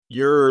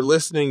You're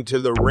listening to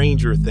the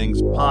Ranger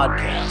Things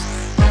podcast.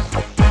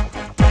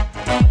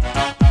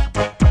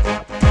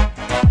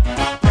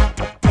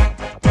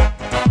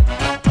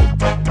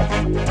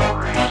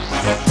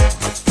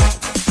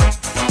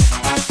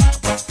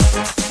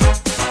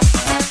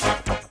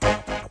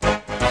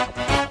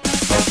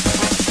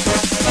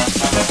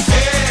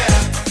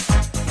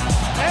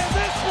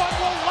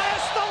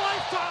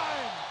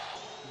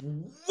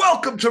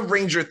 Welcome to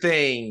Ranger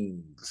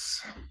Things.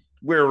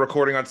 We're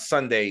recording on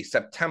Sunday,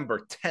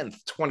 September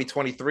 10th,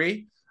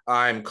 2023.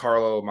 I'm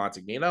Carlo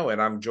Montagnino,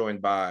 and I'm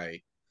joined by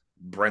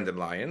Brendan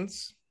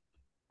Lyons.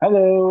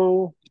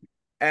 Hello.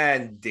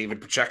 And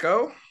David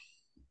Pacheco.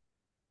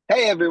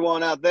 Hey,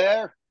 everyone out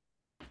there.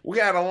 We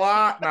got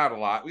not a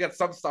lot. We got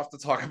some stuff to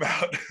talk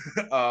about.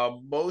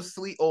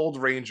 Mostly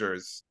old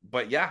Rangers.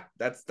 But yeah,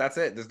 that's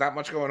it. There's not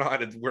much going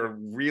on. We're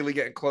really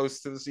getting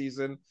close to the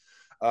season.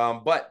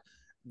 But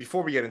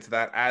before we get into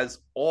that, as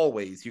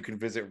always, you can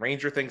visit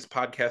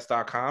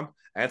rangerthingspodcast.com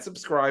and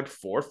subscribe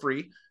for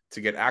free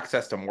to get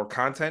access to more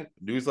content,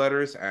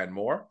 newsletters, and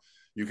more.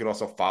 You can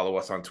also follow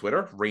us on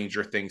Twitter,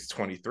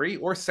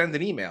 RangerThings23, or send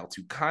an email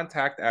to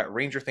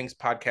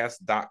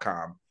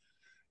contact@rangerthingspodcast.com.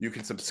 You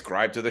can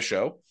subscribe to the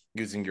show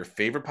using your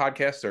favorite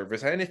podcast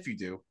service, and if you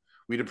do,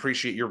 we'd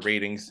appreciate your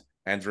ratings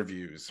and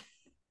reviews.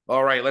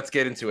 All right, let's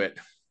get into it.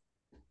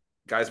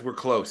 Guys, we're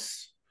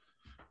close.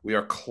 We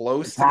are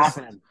close to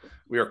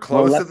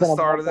the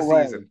start of the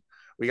season.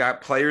 We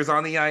got players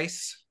on the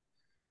ice.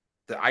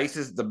 The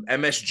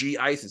MSG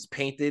ice is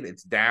painted.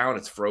 It's down.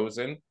 It's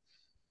frozen.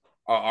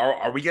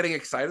 Are we getting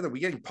excited? Are we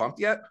getting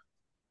pumped yet?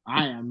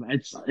 I am.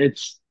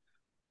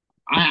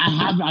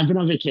 I've been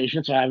on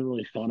vacation, so I haven't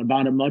really thought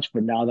about it much.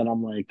 But now that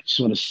I'm like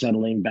sort of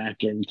settling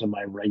back into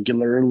my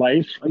regular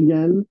life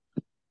again,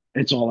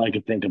 it's all I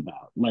could think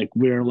about.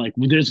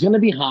 There's gonna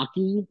be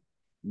hockey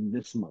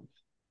this month.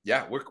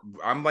 Yeah,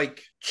 I'm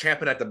like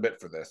champing at the bit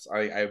for this.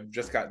 I've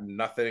just got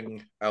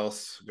nothing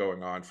else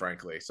going on,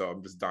 frankly. So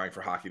I'm just dying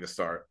for hockey to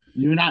start.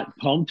 You're not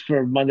pumped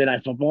for Monday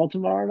Night Football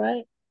tomorrow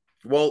night?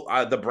 Well,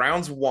 the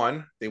Browns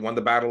won. They won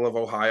the Battle of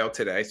Ohio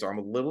today, so I'm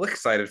a little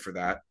excited for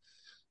that.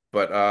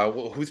 But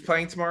who's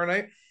playing tomorrow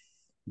night?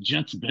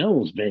 Jets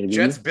Bills, baby.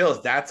 Jets Bills.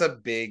 That's a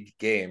big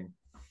game.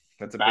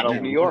 That's a Battle big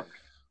of game. New York.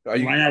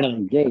 Right out of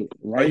the gate.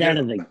 Out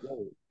of the gate.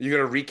 You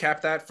gonna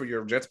recap that for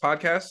your Jets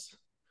podcast?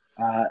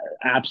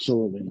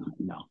 Absolutely not.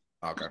 No.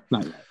 Okay.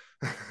 Not yet.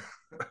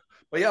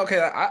 But yeah, okay.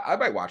 I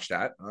might watch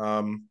that.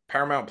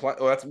 Paramount Plus.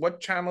 Oh, that's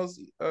what channel is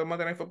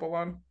Monday Night Football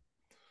on?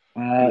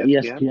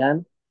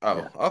 ESPN. Oh,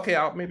 yeah. Okay.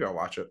 Maybe I'll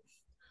watch it.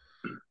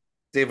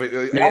 David,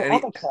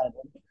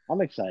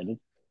 I'm excited.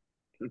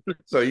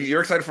 So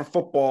you're excited for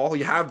football.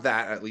 You have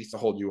that at least to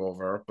hold you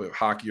over, but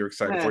hockey you're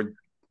excited for.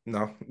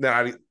 No,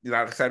 you're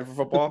not excited for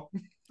football.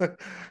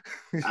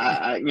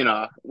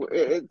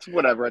 It's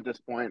whatever at this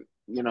point.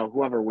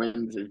 Whoever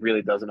wins, it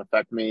really doesn't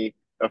affect me.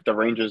 If the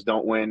Rangers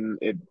don't win,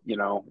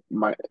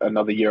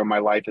 another year of my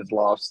life is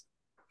lost.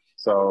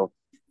 So,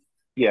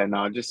 yeah,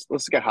 no, just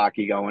let's get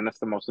hockey going. That's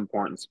the most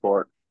important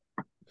sport.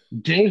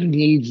 Dave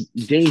needs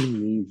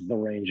the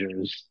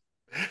Rangers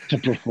to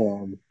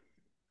perform.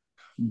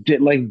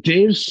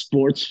 Dave's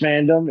sports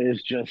fandom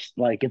is just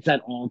like it's at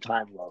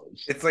all-time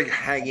lows. It's like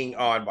hanging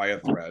on by a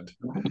thread.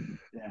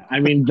 Yeah, I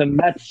mean the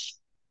Mets.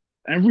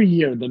 Every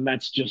year the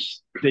Mets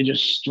just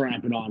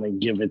strap it on and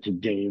give it to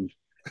Dave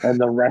and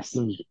the rest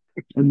of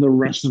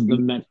the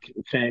Met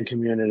fan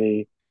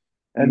community.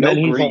 And then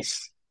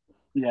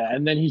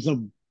he's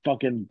a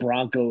fucking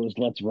Broncos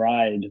let's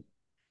ride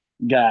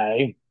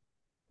guy.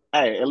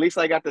 Hey, at least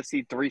I got to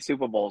see 3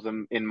 Super Bowls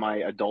in my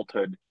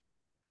adulthood,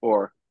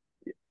 or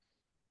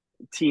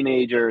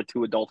teenager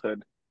to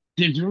adulthood.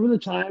 Did you remember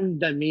the time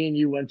that me and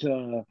you went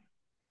to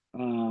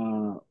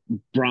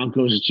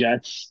Broncos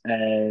Jets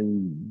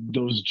and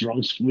those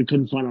drunks, we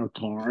couldn't find our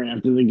car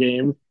after the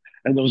game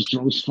and those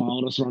drunks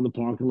followed us around the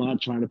parking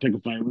lot trying to pick a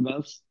fight with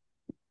us?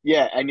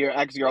 Yeah, and your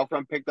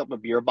ex-girlfriend picked up a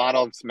beer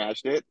bottle and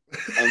smashed it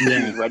and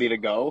she was ready to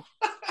go.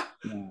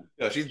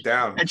 Yeah, she's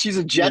down. And she's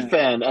a Jet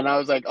fan, and I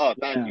was like, oh,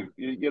 thank you.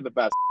 You're the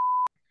best.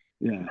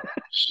 Yeah.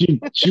 She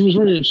was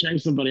ready to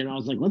shank somebody and I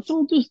was like, let's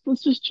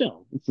just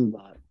chill. This is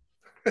not.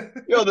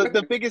 Yo,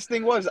 the biggest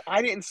thing was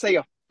I didn't say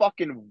a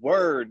fucking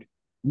word.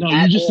 No,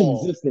 you just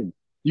existed.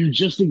 You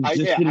just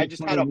existed. I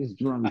just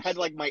had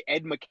like my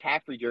Ed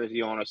McCaffrey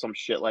jersey on or some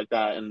shit like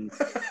that, and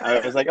I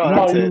was like, "Oh,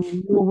 that's it."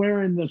 You were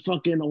wearing the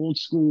fucking old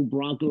school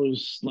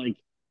Broncos like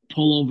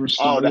pullover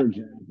starter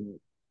jacket,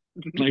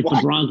 like the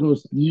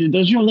Broncos. You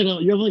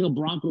have like a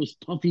Broncos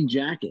puffy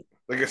jacket,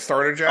 like a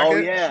starter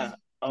jacket.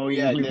 Oh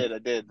yeah, I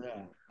did.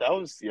 Yeah. That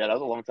was a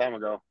long time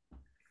ago.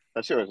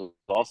 That shit was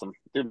awesome,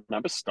 dude.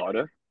 Remember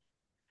starter?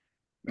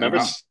 Remember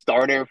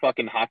starter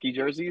fucking hockey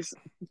jerseys?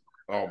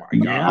 Oh my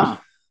god! Yeah.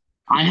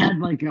 I had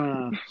like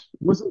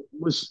was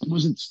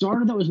it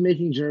Starter that was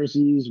making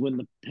jerseys when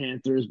the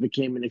Panthers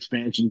became an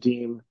expansion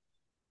team?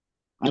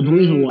 I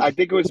believe it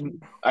was.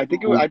 I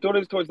thought it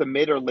was towards the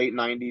mid or late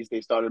 '90s they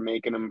started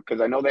making them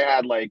because I know they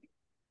had like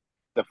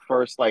the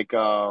first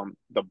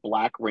the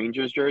black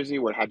Rangers jersey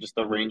where it had just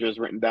the Rangers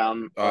written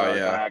down Oh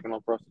yeah, diagonal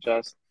across the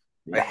chest.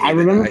 I Yeah,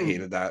 hated that. I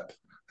hated that.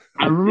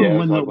 I remember Yeah, it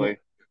was when ugly.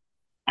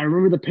 I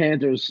remember the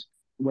Panthers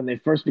when they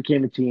first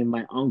became a team.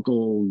 My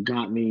uncle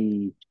got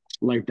me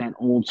like that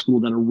old school,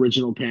 that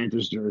original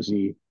Panthers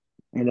jersey,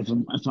 and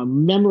if my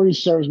memory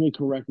serves me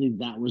correctly,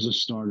 that was a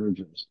starter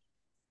jersey.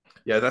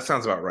 Yeah, that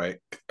sounds about right.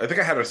 I think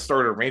I had a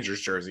starter Rangers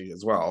jersey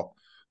as well.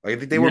 Like I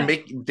think Yeah.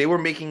 they were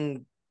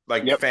making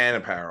like Yep. fan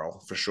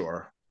apparel for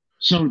sure.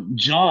 So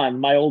John,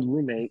 my old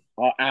roommate,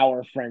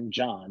 our friend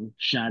John,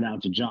 shout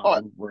out to Oh,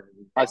 John.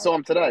 I saw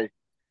him today.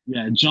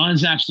 Yeah,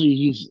 John's actually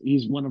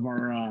he's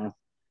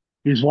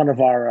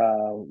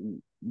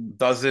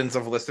Dozens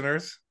of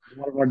listeners.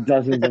 one of our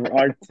dozens of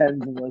our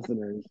tens of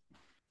listeners.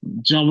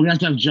 John, we're gonna have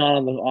to have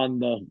John on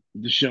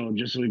the show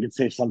just so we could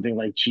say something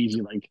like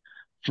cheesy, like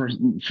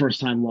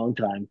first time, long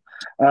time.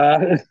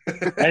 Uh,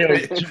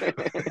 anyway,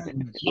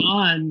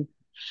 John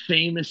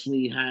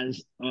famously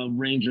has a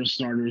Ranger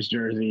starters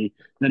jersey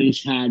that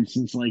he's had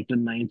since like the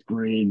ninth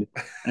grade,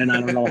 and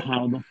I don't know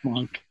how the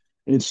fuck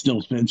it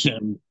still fits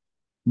him.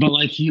 But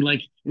like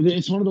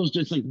it's one of those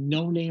just like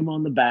no name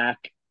on the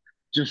back,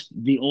 just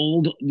the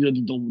old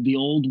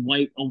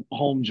white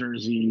home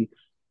jersey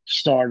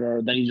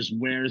starter that he just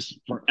wears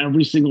for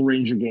every single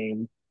Ranger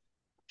game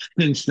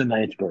since the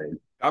ninth grade.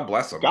 God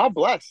bless him. God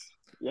bless.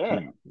 Yeah.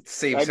 Yeah.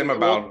 Saves him Well,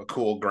 about a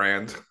cool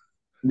grand.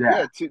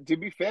 Yeah. yeah, to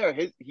be fair,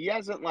 he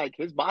hasn't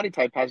his body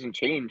type hasn't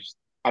changed.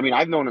 I mean,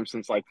 I've known him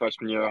since like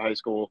freshman year of high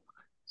school.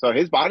 So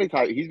his body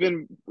type, he's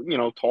been,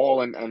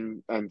 tall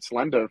and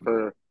slender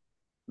for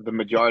the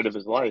majority of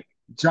his life.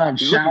 John,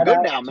 He's looking good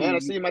now, man. I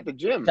see him at the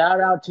gym.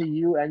 shout out to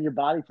you and your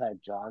body type,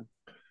 John.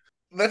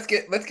 Let's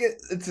get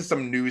into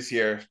some news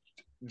here,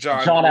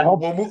 John. John, I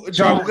hope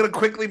John, we're gonna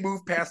quickly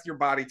move past your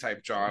body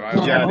type, John.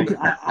 John,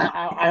 Yeah.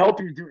 I hope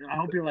you're doing.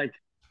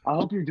 I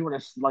hope you're doing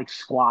like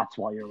squats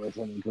while you're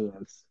listening to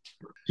this.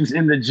 Just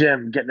in the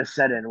gym, getting a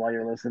set in while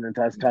you're listening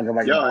to us talk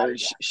about your Yo,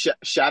 body.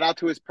 shout out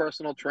to his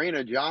personal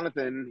trainer,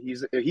 Jonathan.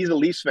 He's a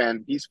Leafs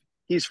fan.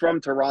 He's from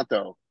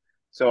Toronto.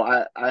 So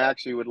I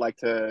actually would like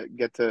to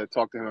get to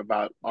talk to him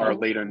about our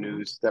later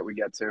news that we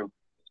get to.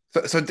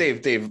 So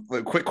Dave,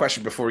 a quick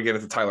question before we get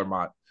into Tyler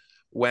Mott.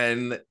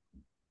 When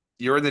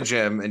you're in the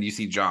gym and you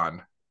see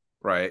John,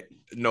 right,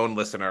 known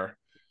listener,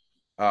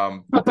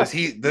 does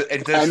he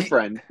And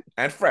friend.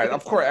 and friend,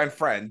 of course, and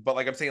friend, but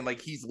like I'm saying,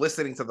 like he's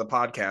listening to the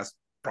podcast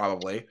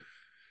probably.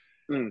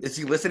 Is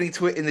he listening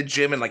to it in the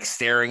gym and like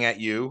staring at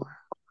you?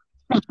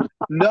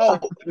 No.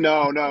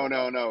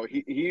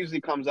 He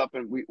usually comes up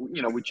and we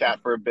chat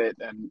for a bit,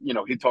 and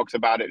he talks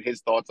about it,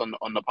 his thoughts on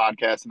the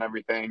podcast and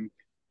everything.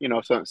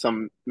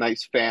 Some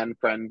nice fan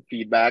friend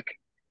feedback.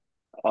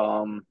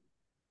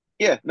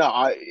 Yeah,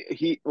 no,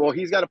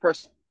 he's got a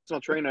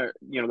personal trainer,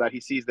 that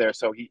he sees there,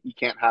 so he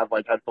can't have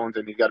like headphones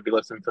and he's got to be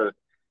listening to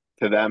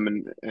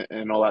them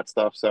and all that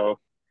stuff. So,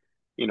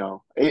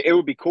 it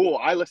would be cool.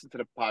 I listen to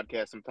the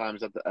podcast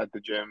sometimes at the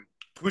gym.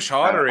 Push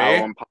harder, Our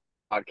eh? own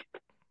podcast.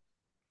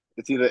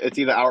 It's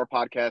either our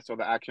podcast or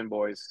the Action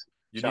Boys.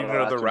 You Shout need out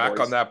another Action rack Boys.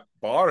 on that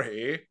bar,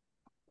 hey?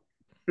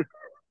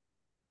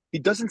 He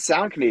doesn't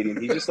sound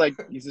Canadian. He's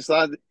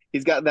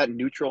got that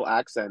neutral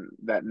accent,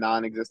 that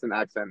non-existent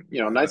accent.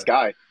 Nice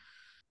guy.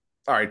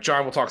 All right,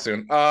 John, we'll talk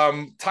soon.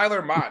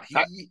 Tyler Mott,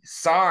 he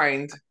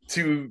signed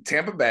to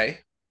Tampa Bay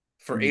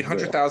for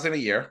 $800,000 a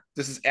year.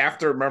 This is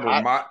after, remember,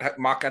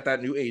 Mott got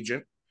that new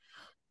agent,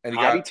 and he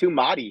got too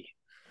Motty.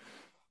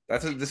 I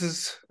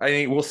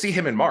mean, we'll see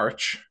him in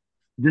March.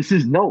 This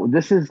is no,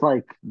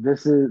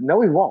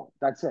 he won't.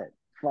 That's it.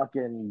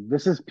 Fucking,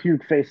 this is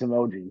puke face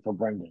emoji for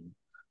Brendan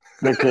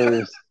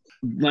because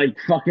like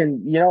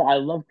fucking, I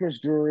love Chris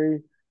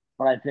Drury,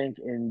 but I think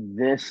in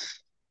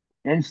this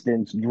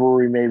instance,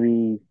 Drury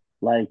maybe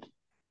like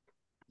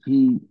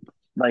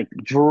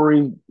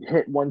Drury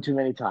hit one too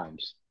many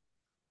times,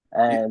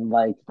 and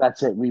like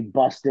that's it. We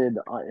busted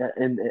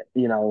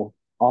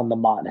on the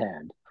Mott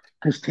hand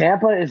because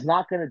Tampa is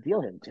not going to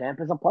deal him.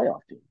 Tampa's a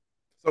playoff team.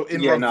 So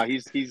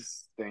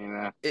he's staying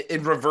there.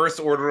 In reverse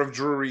order of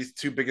Drury's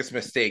two biggest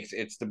mistakes,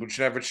 it's the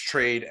Buchnevich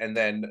trade and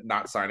then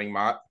not signing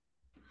Mott.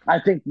 I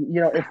think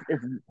if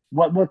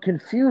what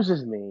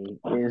confuses me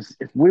is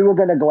if we were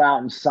going to go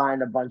out and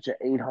sign a bunch of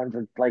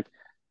 800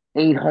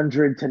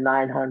 to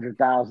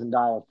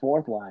 $900,000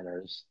 fourth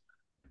liners,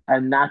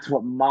 and that's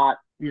what Mott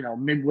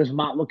was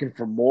Mott looking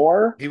for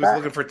more. He was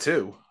looking for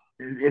two.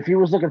 If he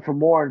was looking for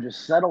more and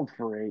just settled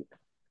for 8,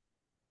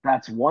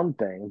 that's one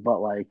thing. But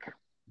like,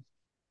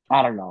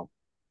 I don't know.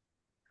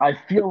 I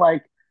feel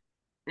like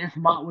if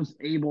Mott was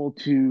able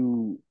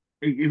to,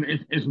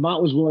 if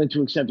Mott was willing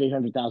to accept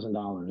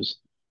 $800,000,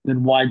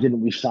 then why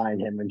didn't we sign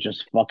him and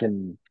just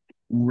fucking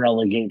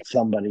relegate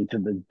somebody to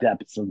the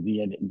depths of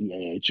the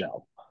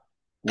AHL?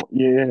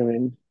 You know what I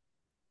mean?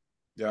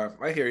 Yeah,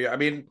 I hear you. I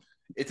mean,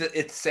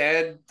 it's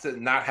sad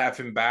to not have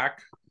him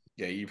back.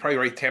 Yeah, you're probably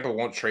right. Tampa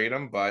won't trade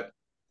him, but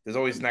there's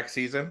always next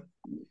season.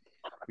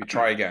 We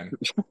try again.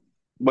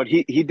 But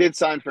he did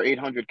sign for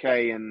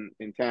 $800K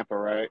in Tampa,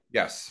 right?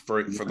 Yes,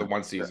 for the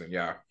one season.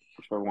 Yeah.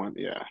 For one,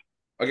 yeah.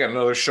 again,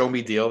 another show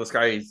me deal. This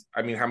guy,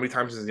 I mean, how many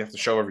times does he have to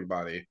show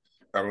everybody?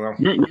 I don't know.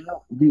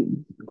 Yeah,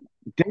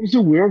 things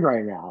are weird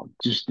right now.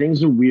 Just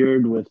things are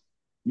weird with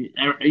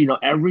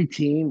every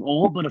team,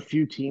 all but a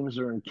few teams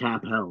are in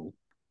cap hell.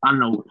 I don't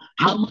know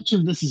how much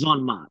of this is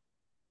on Mott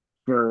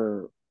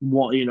for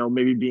what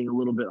maybe being a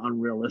little bit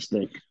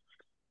unrealistic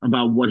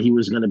about what he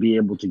was going to be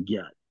able to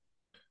get.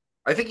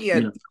 I think he You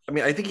had. know, I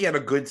mean, I think he had a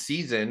good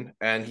season,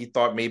 and he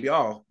thought maybe,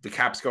 oh, the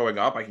cap's going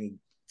up. I can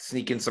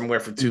sneak in somewhere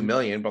for 2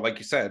 million. But like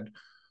you said,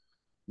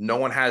 no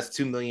one has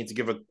 2 million to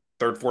give a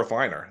third, fourth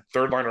liner,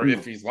 third liner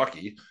if no, he's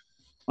lucky.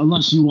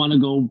 unless you want to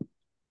go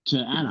to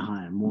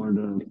Anaheim or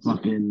to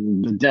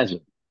fucking the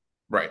desert,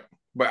 Right.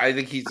 But I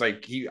think he's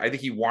like I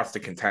think he wants to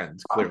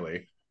contend,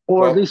 clearly.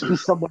 or at Well, least be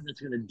someone that's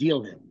going to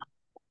deal him.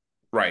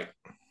 right.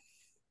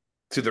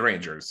 To the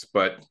Rangers.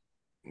 But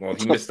well,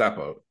 he missed that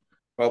boat.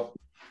 Well,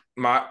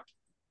 Mott,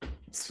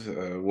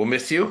 we'll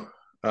miss you.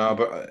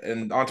 But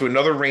and on to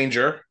another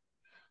Ranger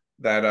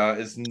that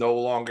is no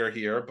longer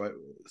here, but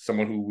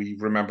someone who we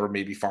remember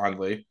maybe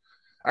fondly.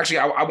 Actually,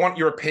 I want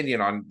your opinion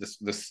on this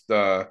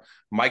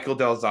Michael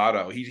Del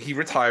Zotto. He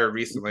retired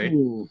recently.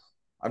 Ooh.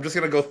 I'm just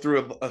gonna go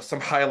through some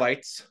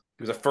highlights.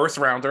 He was a first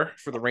rounder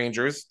for the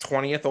Rangers,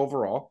 20th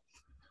overall.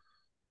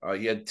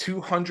 He had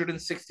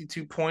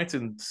 262 points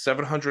in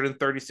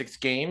 736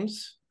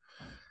 games.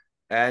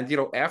 And,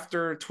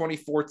 after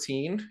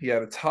 2014, he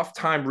had a tough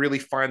time really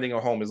finding a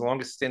home. His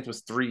longest stint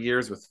was 3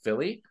 years with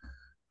Philly.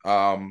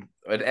 And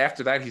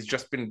after that, he's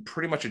just been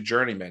pretty much a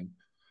journeyman.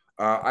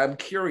 I'm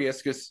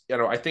curious because,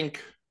 I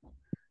think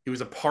he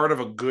was a part of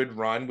a good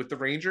run with the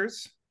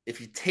Rangers. If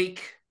you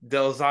take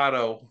Del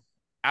Zotto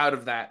out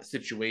of that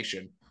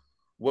situation,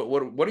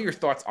 what are your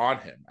thoughts on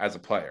him as a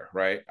player?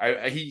 Right,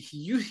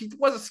 he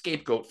was a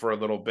scapegoat for a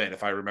little bit,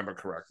 if I remember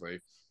correctly.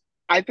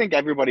 I think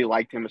everybody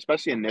liked him,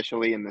 especially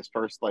initially in this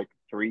first like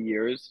 3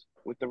 years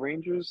with the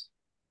Rangers.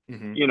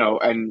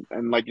 Mm-hmm.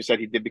 And like you said,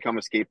 he did become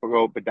a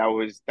scapegoat, but that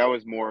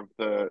was more of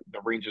the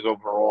Rangers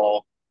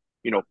overall,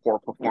 poor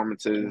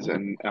performances,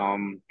 and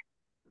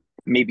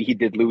maybe he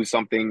did lose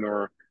something,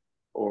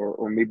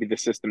 or maybe the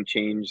system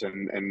changed,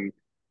 and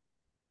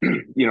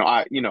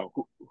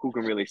who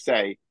can really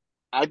say.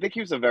 I think he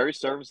was a very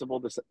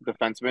serviceable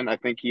defenseman. I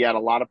think he had a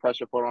lot of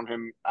pressure put on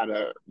him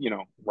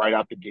right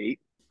out the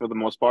gate for the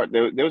most part. He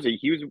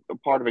was a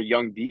part of a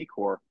young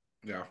decor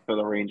Yeah. for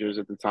the Rangers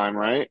at the time,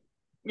 right?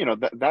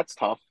 That's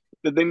tough.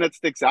 The thing that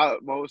sticks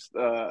out most,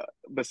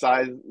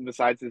 besides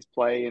his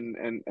play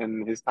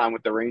and his time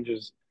with the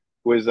Rangers,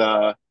 was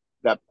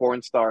that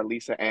porn star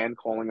Lisa Ann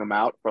calling him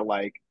out for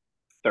like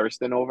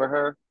thirsting over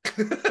her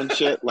and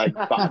shit, like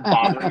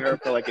bothering her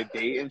for like a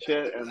date and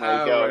shit, and like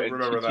I and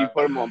remember she that.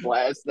 put him on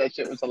blast. That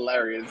shit was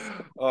hilarious.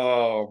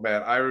 Oh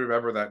man, I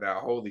remember that now.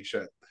 Holy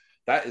shit,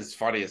 that is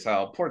funny as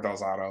hell. Poor Del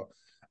Zotto.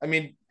 I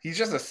mean, he's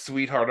just a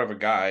sweetheart of a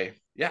guy.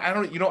 Yeah, I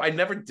don't. I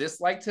never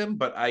disliked him,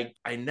 but I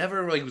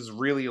never like was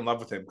really in love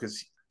with him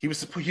because he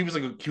was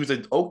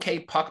an okay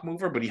puck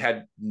mover, but he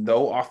had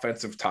no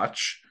offensive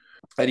touch,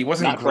 and he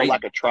wasn't Not for great.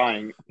 lack of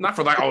trying. Not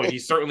for like, oh, he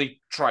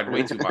certainly tried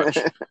way too much.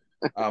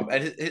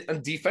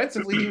 And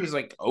defensively, he was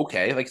like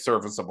okay, like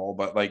serviceable,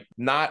 but like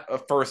not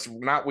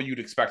what you'd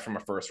expect from a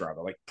first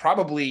rounder. Like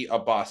probably a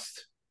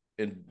bust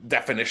in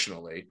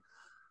definitionally.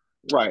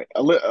 Right,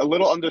 a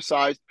little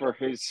undersized for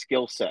his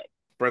skill set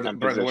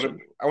and Brendan, position.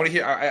 I want to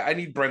hear. I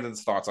need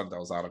Brendan's thoughts on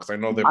Del Zotto because I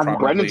know they're I'm not,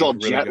 Brendan's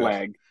probably all really jet good.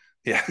 lagged.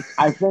 Yeah.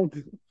 I think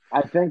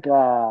I think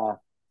uh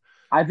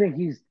I think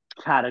he's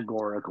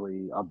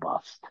categorically a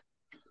bust.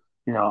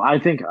 I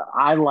think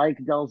I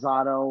like Del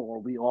Zotto, or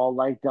we all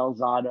like Del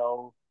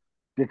Zotto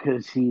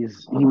because he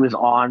was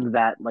on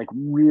that like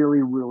really,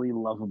 really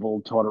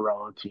lovable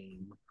Tortorella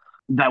team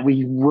that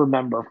we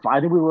remember. I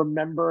think we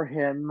remember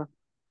him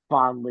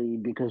fondly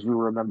because we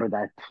remember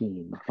that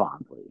team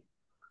fondly.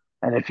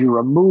 And if you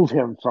remove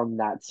him from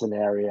that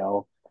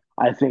scenario,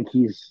 I think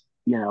he's,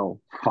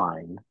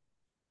 fine,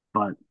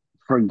 but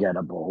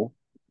forgettable.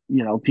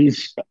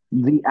 He's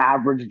the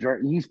average.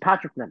 He's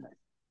Patrick Nemeth.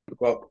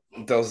 Well,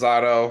 Del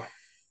Zotto,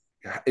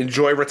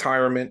 enjoy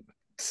retirement.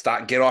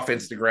 Get off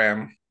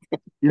Instagram.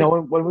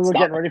 When we were Stop.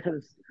 getting ready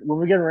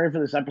for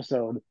this,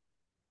 episode,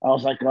 I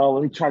was like, oh,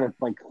 let me try to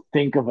like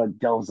think of a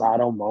Del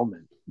Zotto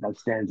moment that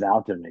stands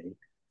out to me,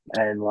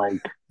 and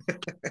like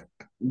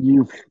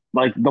you,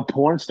 like the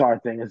porn star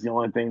thing is the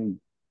only thing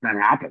that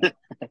happened,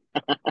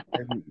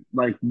 and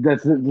like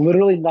that's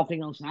literally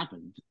nothing else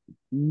happened.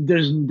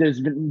 There's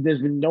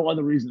been no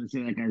other reason to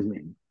say that guy's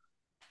name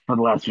for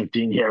the last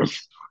 15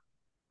 years.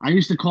 I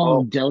used to call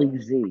Oh, him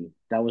Deli Z.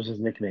 That was his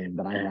nickname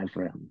that I had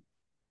for him.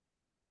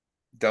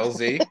 Del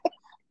Z.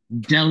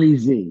 Deli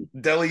Z.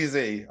 Deli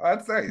Z. Oh,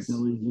 that's nice.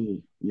 Deli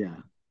Z. Yeah.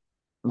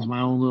 It was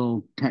my own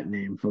little pet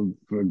name for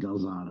Del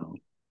Zotto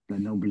that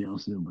nobody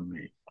else knew but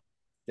me.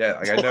 Yeah,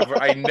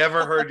 like I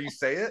never heard you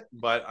say it,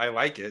 but I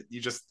like it.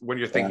 You just when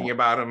you're Yeah. thinking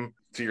about him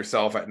to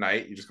yourself at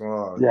night, you just go,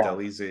 oh, Yeah.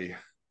 Deli Z.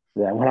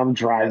 Yeah. When I'm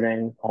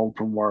driving home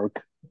from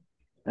work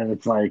and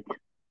it's like,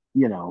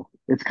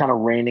 it's kind of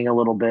raining a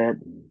little bit,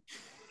 and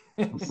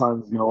the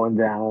sun's going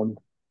down.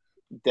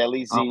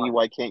 Deli I'm Z, like,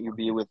 why can't you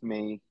be with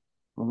me?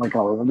 I'm like,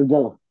 oh, remember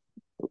Deli?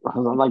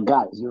 I'm like,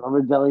 guys, you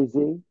remember Deli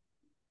Z?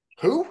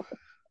 Who?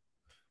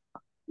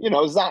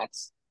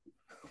 Zats.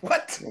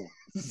 What? Yeah.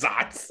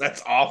 Zots.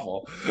 That's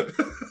awful.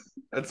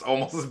 That's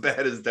almost as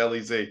bad as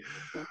Deli Z.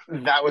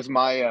 That was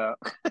my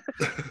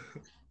that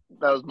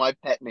was my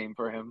pet name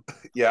for him.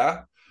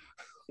 Yeah.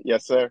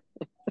 Yes, sir.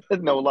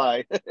 No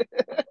lie.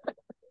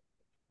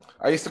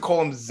 I used to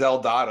call him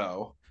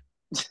Zeldado.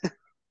 I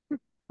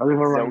think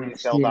we're running out Zoe of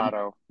steam.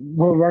 Saldado.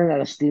 We're running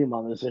out of steam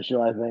on this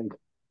issue, I think.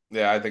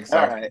 Yeah, I think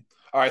All so. right.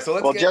 All right, so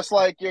let's Well, get just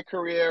like your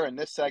career in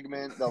this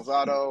segment,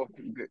 Delzato,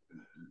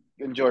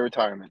 enjoy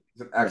retirement.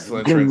 an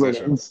excellent Good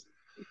transition. riddance.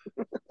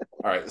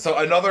 All right, so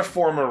another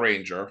former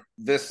Ranger.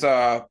 This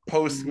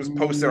post was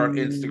posted on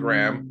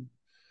Instagram,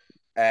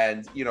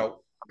 and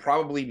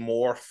probably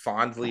more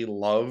fondly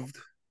loved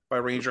by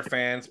Ranger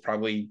fans.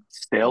 Probably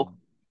still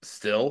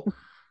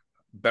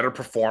better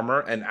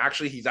performer, and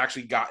actually he's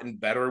actually gotten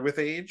better with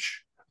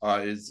age.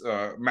 Is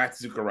Matt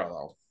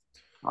Zuccarello.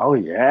 Oh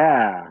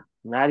yeah,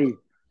 Matty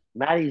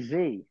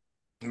Z.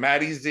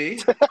 Matty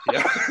Z,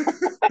 yeah.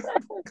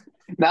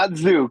 Not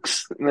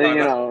Zooks,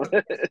 No.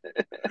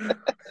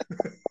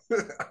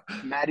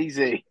 Matty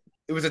Z.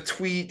 It was a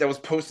tweet that was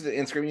posted to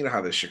Instagram. You know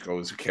how this shit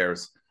goes. Who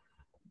cares?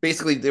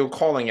 Basically, they were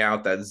calling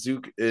out that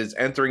Zook is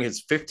entering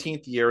his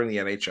 15th year in the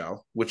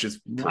NHL, which is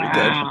pretty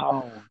good.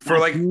 For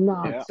like,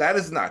 nuts. that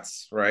is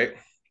nuts, right?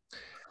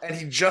 And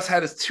he just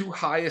had his 2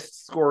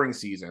 highest scoring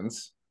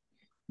seasons,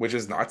 which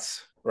is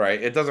nuts,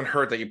 right? It doesn't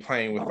hurt that you're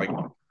playing with like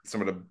some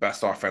of the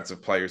best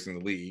offensive players in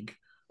the league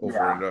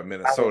over in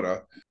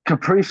Minnesota.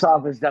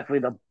 Kaprizov is definitely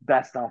the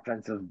best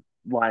offensive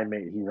line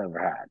mate he's ever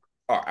had.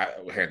 Oh,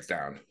 hands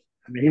down.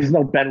 I mean, he's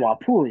no Benoit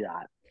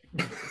Pouliot.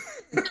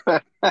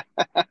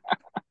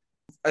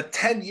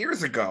 10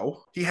 years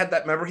ago, he had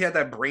that. Remember, he had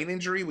that brain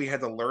injury. We had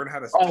to learn how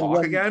to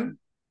talk again.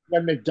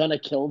 When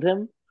McDonough killed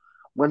him,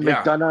 when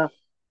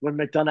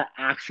McDonough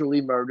actually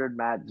murdered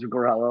Matt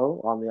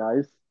Zuccarello on the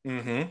ice.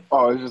 Mm-hmm.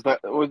 Oh, it was just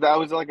that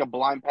was like a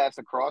blind pass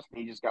across,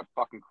 and he just got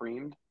fucking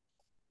creamed.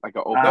 Like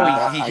a open.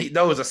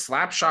 No, it was a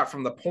slap shot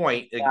from the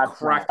point. It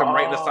cracked him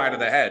right in the side of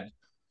the head.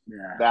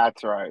 Yeah,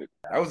 that's right.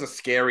 That was a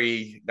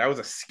scary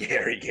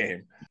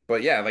game.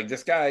 But yeah, like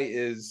this guy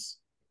he's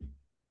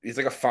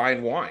like a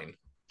fine wine.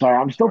 Sorry,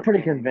 I'm still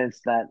pretty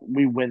convinced that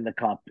we win the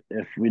cup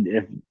if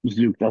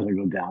Zook doesn't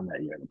go down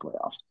that year in the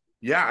playoffs.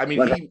 Yeah, I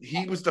mean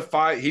he was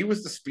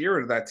the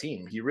spirit of that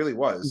team. He really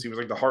was. He was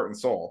like the heart and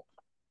soul.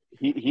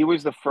 He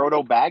was the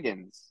Frodo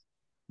Baggins.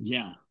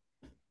 Yeah.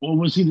 Or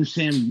was he the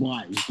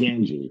Samwise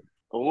Gamgee?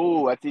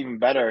 Oh, that's even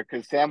better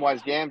because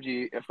Samwise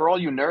Gamgee, for all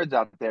you nerds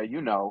out there,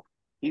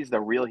 he's the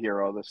real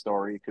hero of the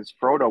story because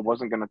Frodo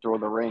wasn't going to throw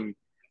the ring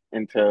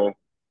into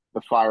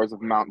the fires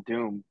of Mount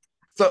Doom.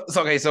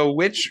 So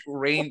which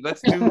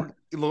let's do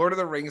Lord of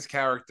the Rings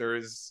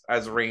characters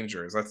as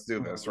Rangers. Let's do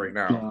this right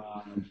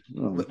now.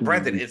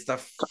 Brendan, it's the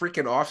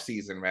freaking off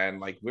season, man.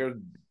 Like we're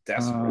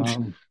desperate.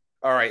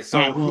 All right,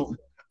 so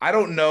I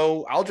don't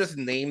know. I'll just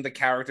name the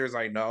characters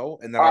I know,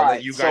 and then I'll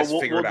let you guys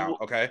figure it out.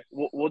 Okay?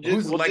 We'll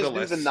just do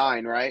the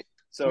 9, right?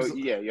 So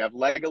you have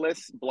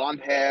Legolas,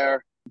 blonde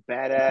hair,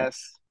 badass.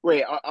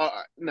 Wait,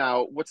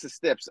 now what's the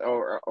steps?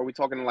 Or are we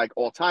talking like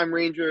all-time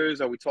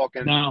Rangers? Are we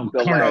talking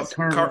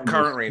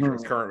current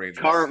Rangers?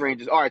 Current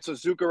Rangers. All right, so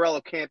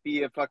Zuccarello can't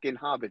be a fucking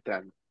Hobbit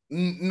then.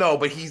 No,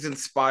 but he's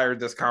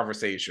inspired this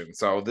conversation,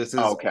 so this is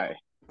okay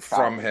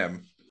from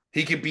him.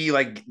 He could be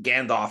like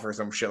Gandalf or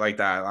some shit like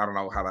that. I don't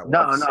know how that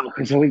works. No,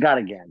 because we got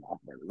a Gandalf.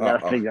 We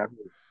got to figure out.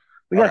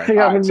 We got to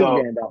figure out who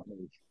Gandalf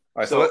is.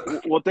 Right,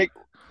 so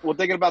we're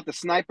thinking about the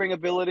sniping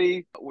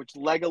ability, which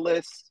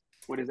Legolas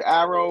with his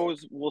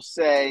arrows. We'll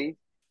say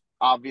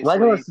obviously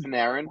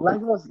Panarin.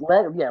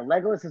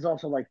 Legolas is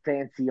also like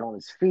fancy on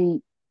his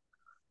feet.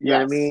 You know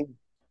what I mean?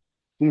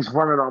 He's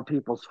running on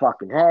people's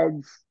fucking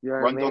heads. You know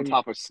Runs on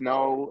top of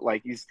snow.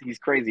 Like he's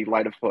crazy,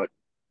 light of foot.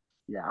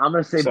 Yeah, I'm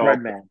gonna say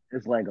Breadman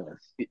is Legolas.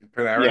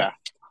 Panarin? Yeah.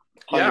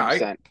 100%.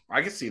 Yeah,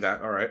 I can see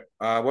that. All right.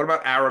 What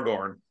about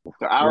Aragorn?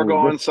 So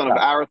Aragorn, son of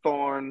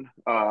Arathorn,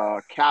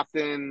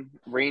 Captain,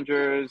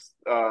 Rangers,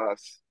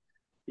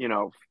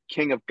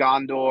 King of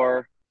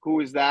Gondor. Who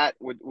is that?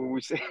 Would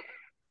we say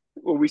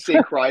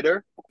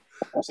Kreider?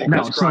 Say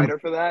Kreider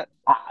for that?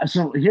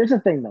 So here's the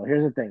thing,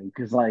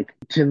 because like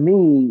to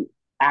me,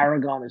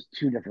 Aragorn is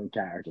 2 different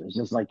characters.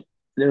 There's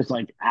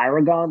like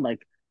Aragorn,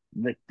 like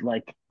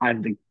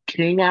I'm the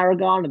King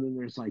Aragorn, and then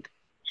there's like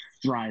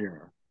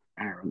Strider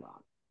Aragorn.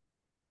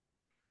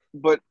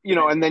 But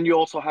and then you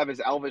also have his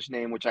Elvish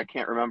name, which I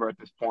can't remember at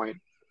this point.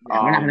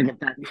 Yeah, we're not gonna get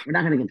that. We're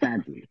not gonna get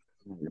that deep.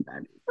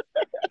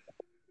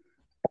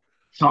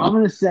 So I'm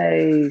gonna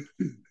say.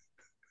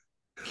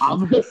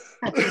 I'm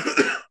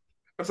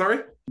sorry.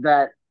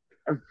 I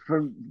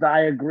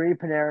agree.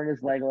 Panarin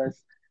is Legolas,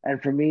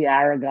 and for me,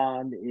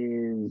 Aragorn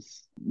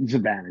is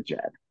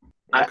Zibanejad.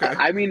 Okay.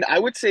 I mean, I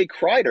would say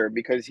Kreider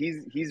because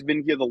he's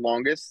been here the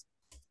longest.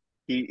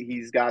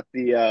 He's got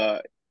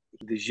the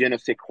je ne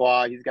sais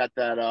quoi. He's got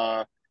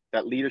that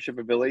leadership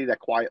ability, that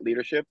quiet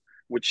leadership,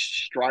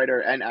 which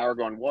Strider and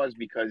Aragorn was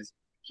because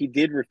he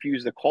did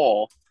refuse the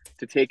call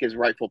to take his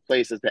rightful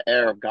place as the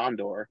heir of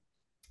Gondor,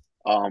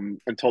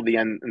 until the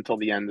end of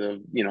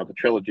the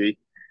trilogy.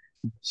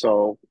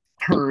 So,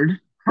 Heard.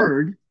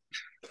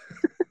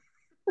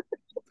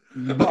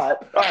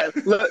 But all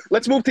right,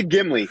 let's move to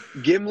Gimli.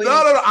 Gimli.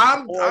 No.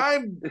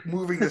 I'm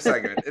moving the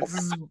segment.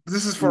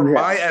 This is for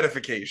my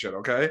edification.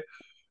 Okay.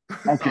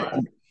 Okay.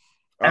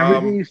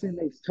 Everything Um. you say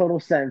makes total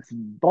sense,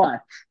 but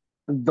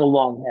the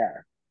long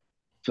hair.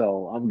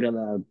 So I'm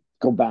gonna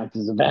go back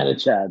to Savannah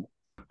Chad.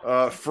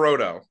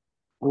 Frodo.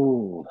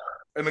 Ooh.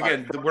 And All right,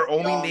 again, we're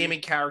only um,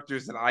 naming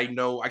characters that I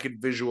know I can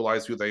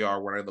visualize who they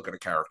are when I look at a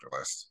character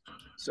list.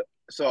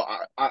 so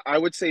I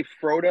would say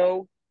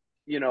Frodo.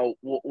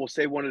 We'll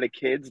say one of the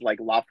kids like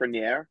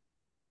Lafreniere.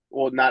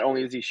 Well, not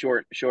only is he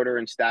shorter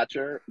in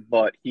stature,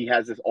 but he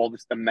has this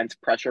immense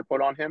pressure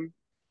put on him.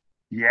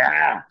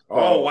 Yeah.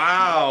 Oh So,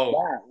 wow,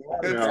 Love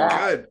you that's know,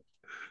 that. good.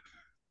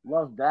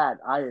 Love that.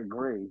 I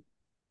agree.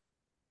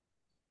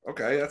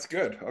 Okay, that's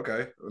good.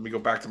 Okay, let me go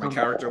back to my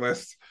character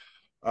list.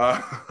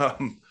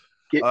 Um,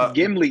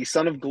 Gimli,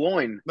 son of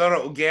Gloin. no,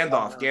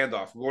 Gandalf.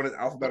 Gandalf. We're going in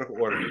alphabetical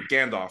order here.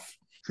 Gandalf.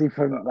 See,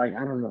 from like, I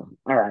don't know.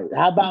 All right.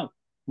 How about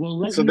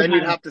So then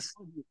you'd have to.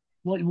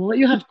 we'll let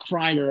you have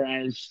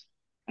Kreider as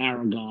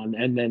Aragon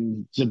and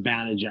then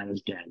Zabanajad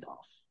as Gandalf.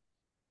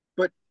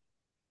 But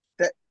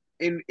that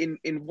in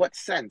what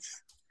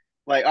sense?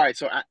 Like, all right,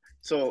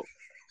 so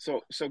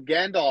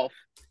Gandalf,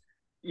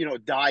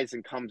 dies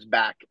and comes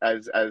back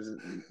as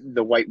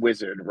the White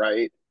Wizard,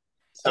 right?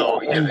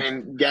 So Yeah.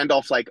 and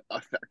Gandalf's like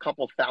a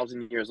couple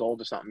thousand years old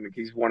or something.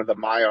 He's one of the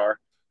Maiar.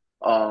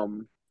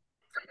 Um,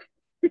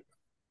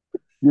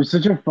 You're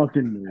such a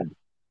fucking nerd.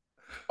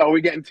 are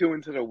we getting too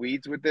into the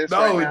weeds with this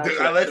right No, now? Should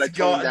let's I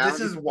tone go. This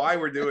down? is why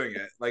we're doing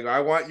it. Like, I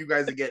want you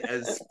guys to get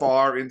as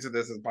far into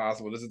this as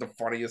possible. This is the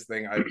funniest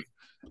thing I've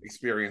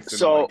experienced in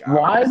So like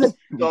hours.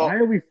 Why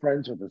are we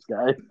friends with this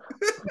guy?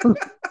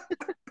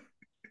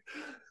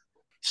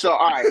 So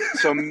all right,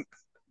 so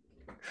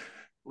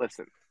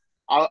listen,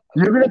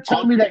 You're gonna tell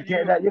I'll me give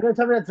you. that you're gonna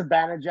tell me that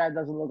Zabanajad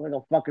doesn't look like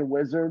a fucking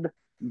wizard?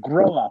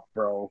 Grow up,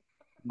 bro.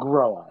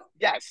 Grow up.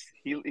 Yes,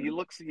 he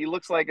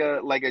looks like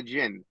a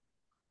djinn.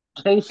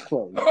 Case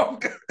closed. Oh,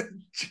 God.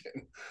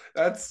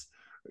 That's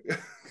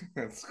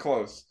that's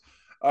close.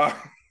 All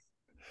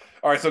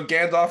right, so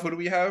Gandalf, who do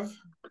we have?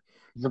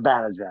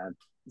 Zabanajad.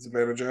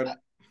 Zibanejad.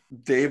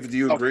 Dave, do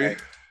you agree?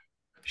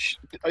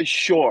 Okay.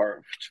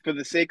 Sure, for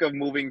the sake of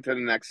moving to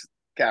the next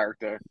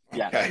character.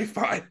 Yes. Okay,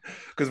 fine.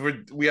 Because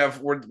we have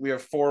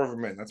four of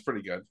them in. That's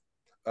pretty good.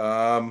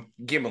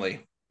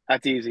 Gimli.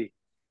 That's easy.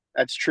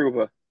 That's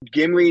Truba.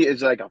 Gimli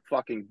is like a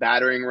fucking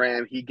battering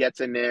ram. He gets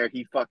in there.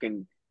 He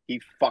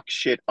fucks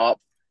shit up.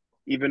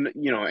 Even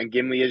and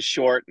Gimli is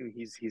short and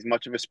he's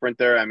much of a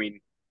sprinter. I mean,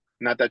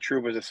 not that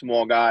Truba's a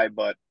small guy,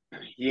 but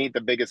he ain't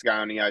the biggest guy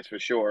on the ice for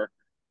sure.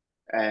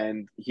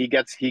 And he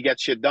gets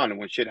shit done. And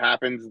when shit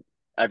happens,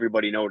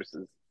 everybody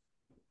notices.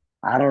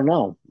 I don't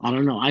know.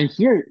 I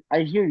hear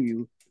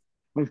you.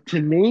 But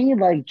to me,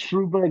 like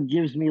Truba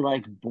gives me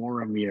like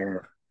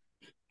Boromir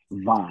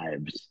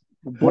vibes.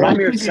 When I Boromir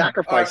think of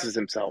sacrifices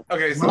himself.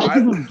 Okay, so when I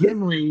think of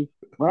Gimli,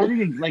 when I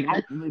think of, like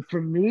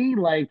for me,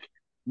 like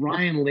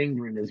Ryan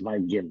Lindgren is my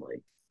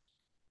Gimli.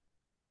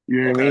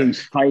 You know what I mean? okay.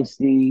 He's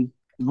feisty,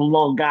 he's a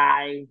little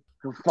guy,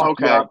 he'll fuck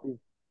you Okay. up.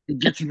 He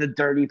gets in the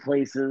dirty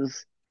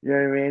places. You know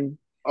what I mean?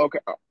 Okay.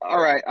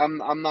 All right. I'm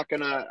not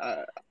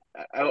gonna.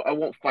 I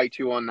won't fight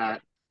you on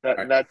that. All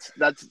That right.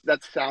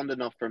 that's sound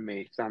enough for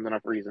me. Sound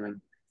enough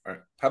reasoning. All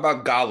right. How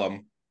about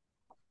Gollum?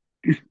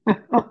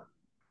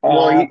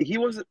 Well, Uh,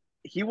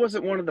 he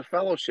wasn't one of the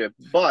Fellowship,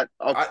 but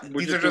we're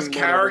These are just just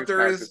doing Lord of the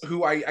Rings characters characters.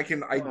 who I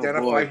can Oh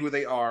identify boy, who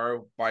they are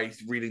by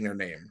reading their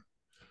name.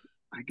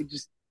 I could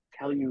just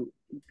tell you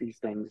these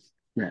things.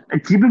 yeah.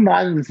 And keep in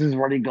mind this has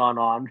already gone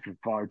on for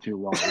far too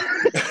long.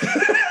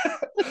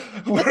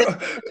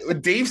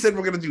 Dave said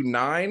we're gonna do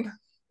 9.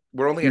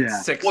 We're only at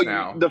Yeah. 6 Well,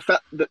 now.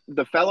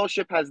 the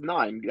Fellowship has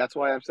 9. That's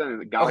why I'm saying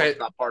that Gollum's Okay.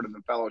 not part of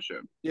the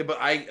Fellowship. Yeah, but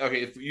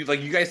if you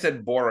like you guys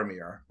said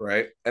Boromir,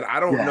 right? And I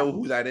don't Yeah. know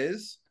who that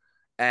is,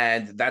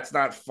 and that's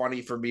not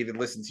funny for me to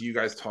listen to you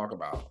guys talk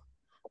about.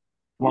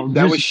 Well,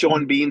 That was just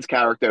Sean Bean's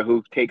character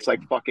who takes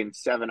like fucking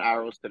 7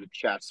 arrows to the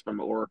chest from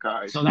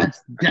Urukai so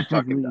that's and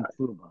fucking definitely dies.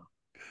 Truba.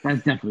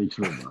 That's definitely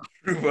Truba.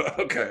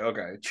 Truba,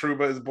 okay.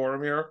 Truba is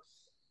Boromir.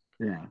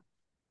 Yeah.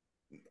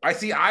 I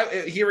see.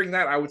 Hearing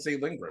that, I would say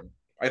Lindgren.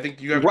 I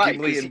think you have Right,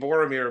 Gimli 'cause and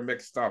Boromir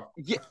mixed up.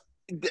 yeah,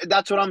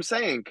 that's what I'm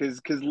saying.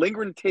 Because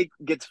Lindgren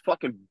gets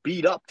fucking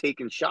beat up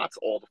taking shots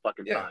all the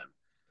fucking Yeah, time.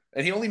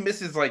 and he only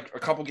misses like a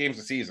couple games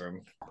a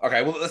season.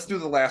 Okay, well let's do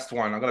the last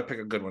one. I'm gonna pick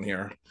a good one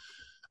here.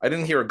 I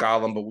didn't hear a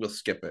Gollum, but we'll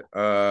skip it.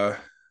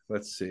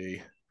 Let's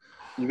see.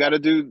 You got to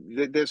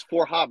do. There's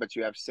 4 hobbits.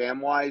 You have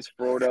Samwise,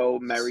 Frodo,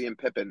 Merry, and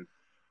Pippin.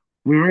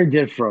 We already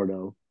did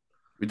Frodo.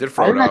 We did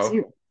I think that's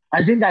Frodo.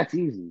 I think that's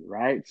easy,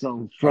 right? So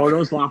Okay.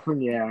 Frodo's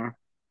Lafreniere.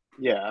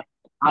 Yeah.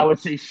 I would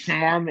say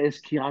Sam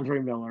is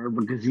Keandre Miller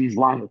because he's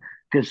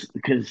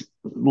because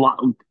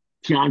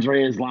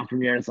Keandre is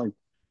Lafreniere's like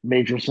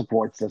major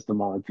support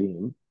system on the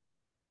team.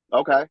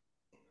 Okay.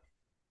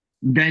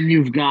 Then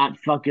you've got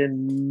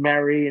fucking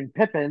Mary and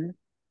Pippin,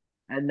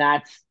 and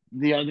that's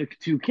the other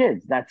two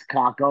kids. That's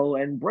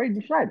Kako and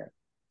Braden Schneider.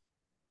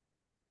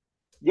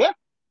 Yeah,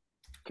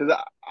 because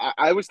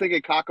I was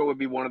thinking Kako would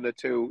be one of the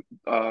two,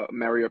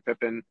 Mary or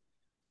Pippin.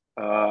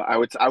 I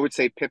would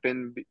say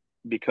Pippin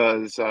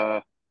because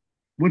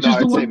Which no, is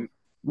the I'd say one?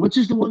 Which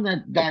is the one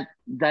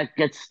that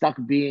gets stuck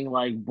being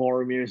like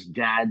Boromir's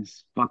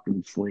dad's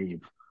fucking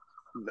slave?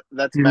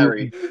 that's He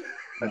Mary. really-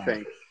 I Yeah,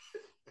 think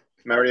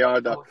Mary are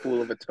the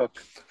fool of a took.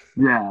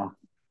 yeah.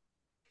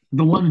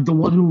 The one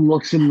who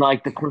looks in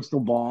like the crystal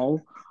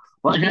ball.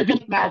 Like I can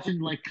imagine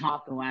like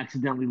Kako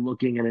accidentally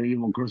looking at an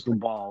evil crystal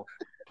ball,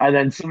 and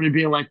then somebody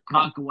being like,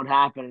 "Kako, what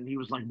happened?" And he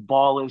was like,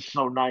 "Ball is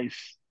so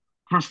nice.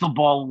 Crystal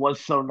ball was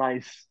so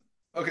nice."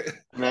 Okay.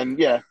 And then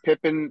yeah,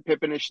 Pippin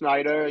is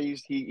Schneider.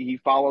 He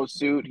follows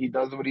suit. He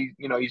does what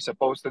he's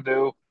supposed to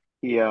do.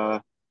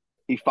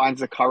 He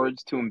finds the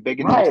courage to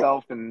embiggen Right,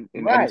 himself in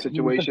any right.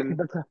 situation.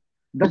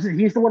 Doesn't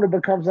he's the one who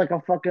becomes like a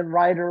fucking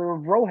rider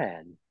of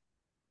Rohan.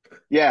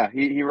 Yeah,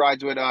 he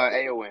rides with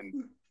Eowyn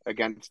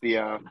against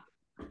the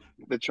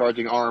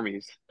charging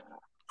armies.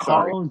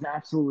 Sorry. Carlo's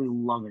absolutely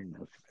loving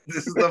this.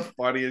 This is the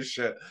funniest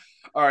shit.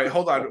 All right,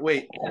 hold on.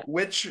 Wait,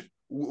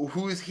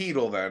 who's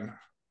Heedle then?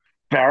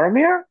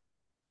 Faramir?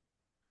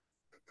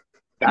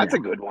 That's Yeah,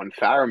 a good one.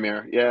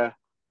 Faramir, yeah.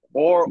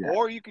 Or yeah.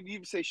 or you could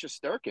even say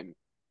Shesterkin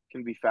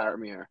can be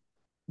Faramir.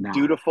 No.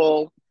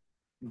 Dutiful,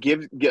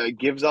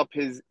 gives up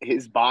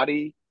his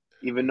body,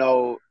 even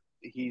though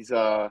he's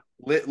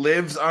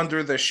Lives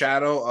under the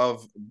shadow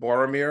of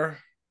Boromir.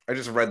 I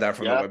just read that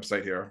from the yeah,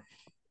 website here.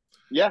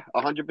 yeah,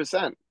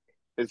 100%.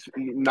 Is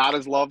not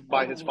as loved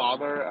by his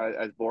father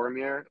as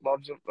Boromir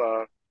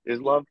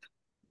is loved.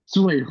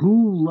 So wait,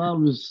 who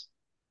loves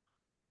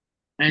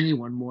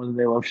anyone more than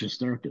they love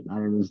Shesterkin? I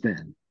don't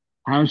understand.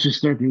 How is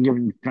Shesterkin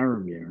giving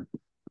Faramir?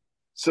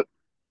 So,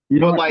 You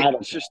know but what? I like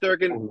don't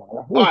Shesterkin,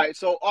 know. all right,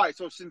 so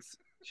since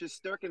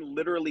Shesterkin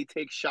literally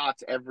takes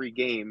shots every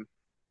game,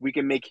 we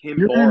can make him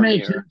You're gonna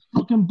make Boromir. him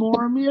fucking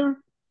Boromir?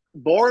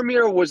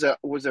 Boromir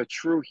was a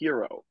true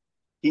hero.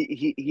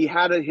 He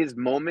had his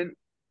moment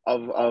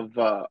of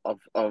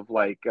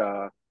like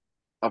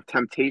of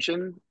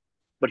temptation,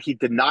 but he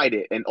denied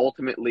it, and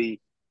ultimately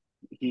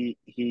he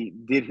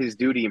did his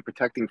duty in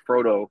protecting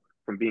Frodo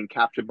from being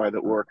captured by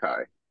the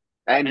Uruk-hai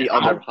and And the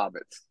other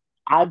hobbits.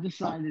 I've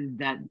decided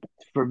that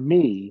for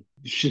me,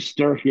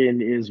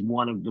 Shesterkin is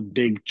one of the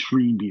big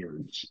tree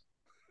beards.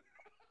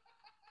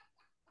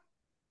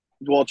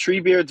 Well,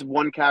 Treebeard's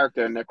one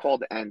character, and they're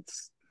called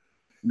Ents.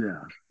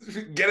 Yeah.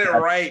 Get it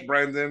That's right,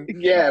 Brendan.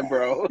 Yeah,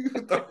 bro.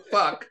 What the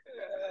fuck?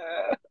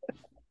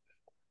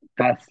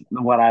 that's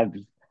what I've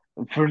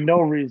for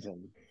no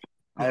reason.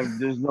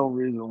 There's no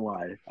reason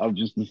why. I've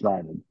just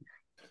decided.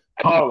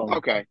 Carlo,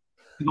 Okay.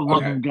 for the love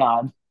Okay. of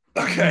God.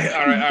 Okay.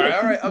 All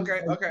right.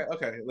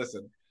 Okay.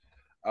 Listen.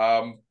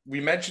 We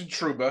mentioned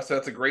Truba, so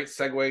that's a great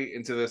segue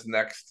into this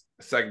next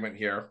segment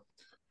here.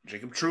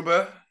 Jacob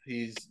Truba,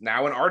 he's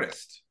now an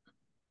artist.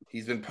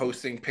 He's been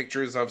posting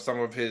pictures of some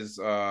of his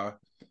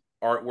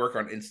artwork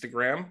on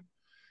Instagram.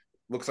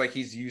 Looks like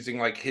he's using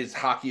like his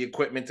hockey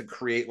equipment to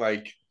create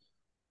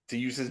to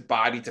use his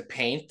body to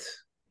paint.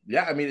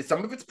 Yeah, I mean,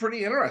 some of it's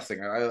pretty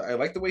interesting. I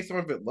like the way some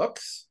of it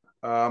looks.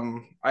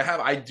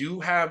 I do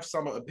have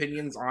some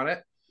opinions on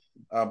it,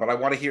 but I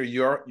want to hear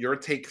your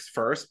takes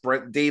first.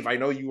 Brent, Dave, I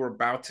know you were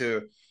about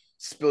to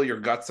spill your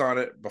guts on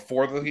it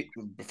before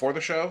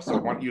the show, so I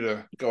want you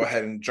to go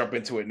ahead and jump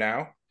into it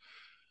now,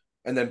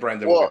 and then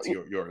Brandon will Well, get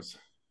to yours.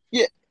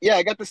 yeah,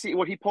 I got to see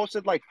what he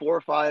posted like 4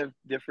 or 5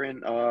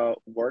 different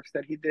works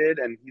that he did,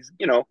 and he's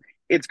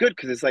it's good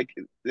because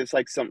it's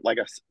like some like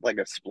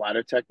a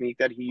splatter technique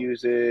that he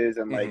uses,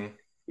 and like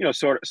Mm-hmm.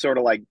 sort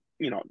of like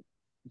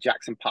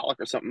Jackson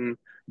Pollock or something,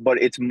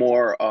 but it's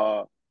more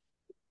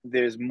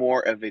there's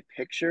more of a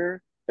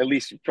picture, at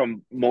least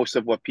from most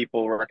of what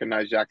people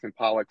recognize Jackson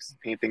Pollock's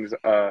paintings,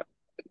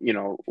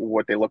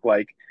 what they look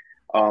like.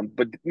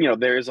 But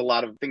there is a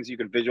lot of things you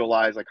can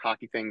visualize, like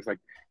hockey things, like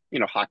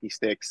hockey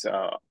sticks,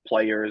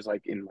 players,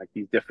 like in like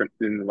these different,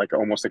 in like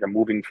almost like a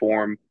moving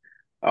form.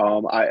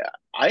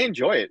 I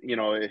enjoy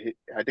it.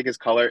 I think his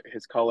color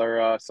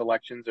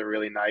selections are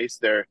really nice.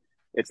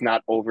 It's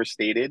not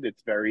overstated.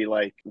 It's very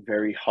like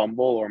very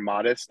humble or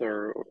modest,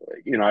 or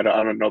I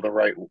don't know the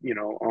right I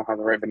don't have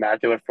the right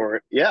vernacular for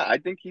it. Yeah, I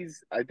think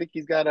he's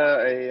got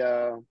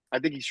I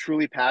think he's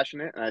truly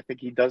passionate, and I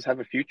think he does have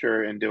a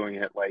future in doing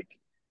it. Like,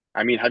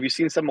 I mean, have you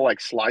seen some of like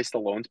Sly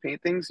Stallone's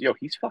paintings? Yo,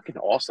 he's fucking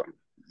awesome.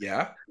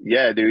 Yeah.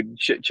 Yeah, dude,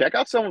 check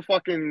out some of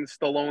fucking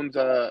Stallone's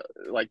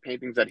like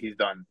paintings that he's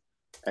done,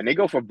 and they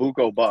go for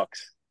buco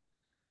bucks.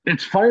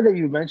 It's funny that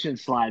you mentioned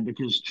Slide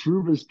because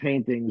Truba's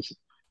paintings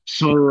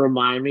sort of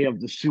remind me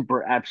of the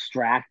super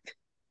abstract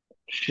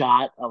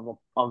shot of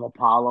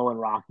Apollo and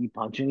Rocky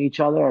punching each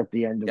other at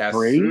the end of Yes.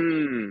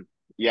 three.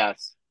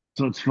 Yes.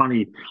 So it's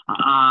funny.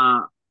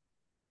 I'm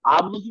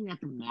looking at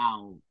them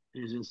now,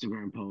 his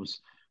Instagram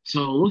post.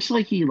 So it looks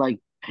like he like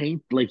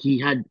painted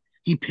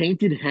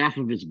half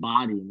of his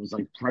body and was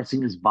like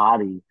pressing his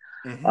body.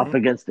 up Mm-hmm.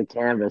 against the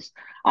canvas.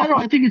 I don't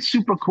know. I think it's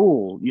super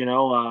cool.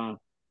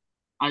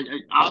 I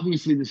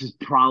obviously this is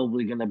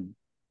probably going to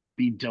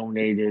be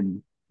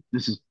donated.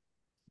 This is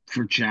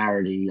for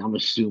charity, I'm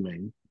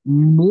assuming.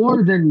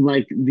 More than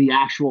like the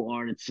actual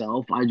art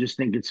itself, I just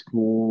think it's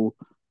cool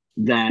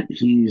that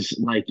he's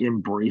like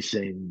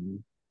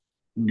embracing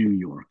New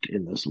York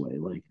in this way.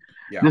 Like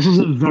Yeah. this is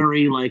a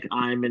very like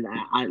I am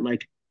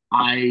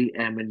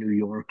a New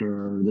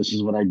Yorker. This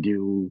is what I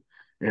do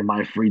in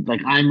my free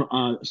like I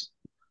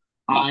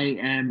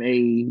am a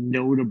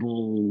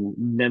notable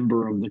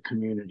member of the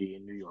community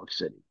in New York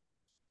City.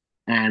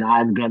 And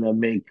I'm gonna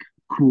make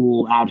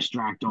cool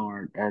abstract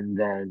art and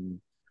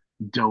then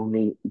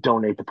donate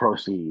the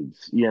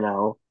proceeds,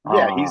 Yeah,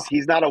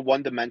 he's not a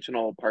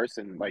one-dimensional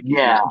person. Like he's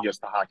Yeah, not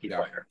just a hockey Yeah.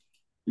 player.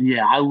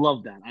 yeah, I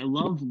love that. I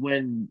love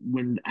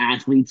when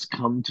athletes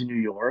come to New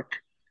York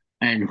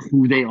and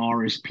who they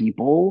are as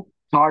people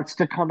starts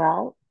to come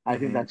out. I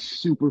think Mm-hmm. that's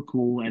super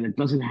cool, and it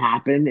doesn't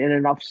happen in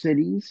enough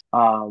cities.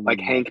 Like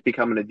Hank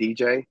becoming a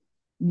DJ,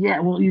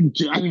 Yeah, well,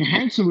 I mean,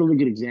 Hank's a really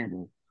good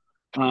example.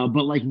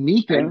 But like Hank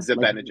Mika,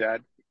 Zibanejad.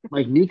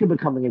 like Mika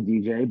becoming a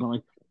DJ, but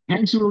like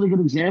Hank's a really good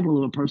example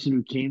of a person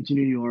who came to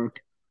New York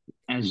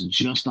as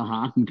just a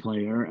hockey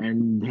player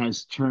and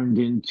has turned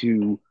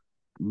into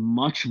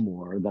much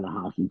more than a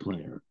hockey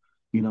player.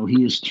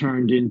 He has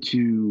turned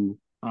into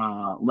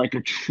like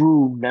a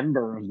true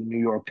member of the New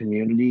York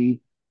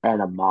community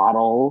and a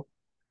model.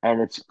 And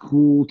it's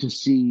cool to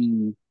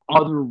see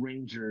other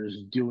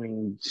Rangers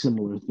doing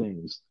similar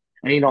things.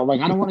 And Yeah. like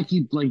I don't want to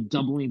keep like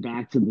doubling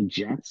back to the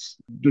Jets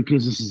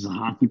because this is a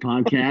hockey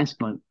podcast,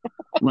 but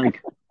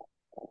like,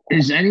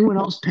 is anyone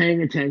else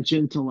paying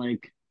attention to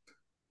like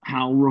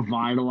how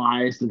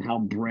revitalized and how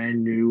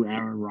brand new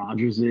Aaron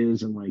Rodgers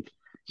is, and like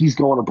he's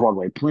going to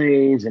Broadway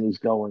plays, and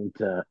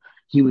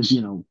he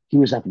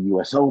was at the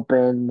U.S.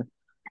 Open,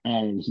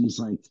 and he's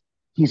like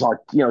he's art,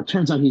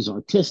 turns out he's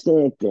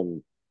artistic,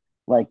 and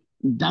like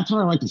that's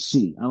what I like to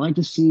see. I like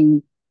to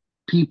see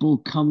people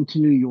come to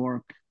New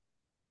York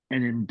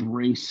and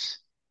embrace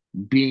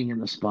being in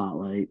the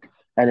spotlight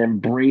and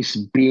embrace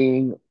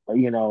being,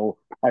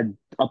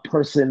 a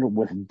person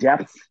with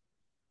depth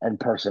and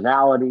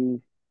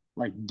personality.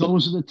 Like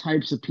those are the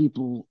types of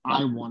people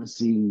I want to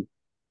see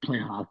play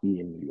hockey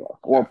in New York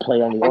or Yeah.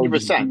 play any or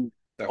just 100%. be.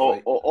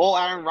 Definitely. All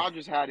Aaron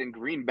Rodgers had in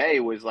Green Bay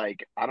was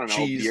like, I don't know,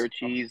 Cheese. beer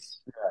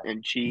cheese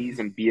and cheese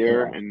and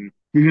beer Yeah, and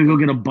you're gonna go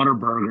get a butter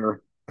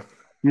burger.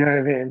 You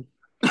know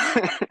what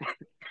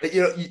I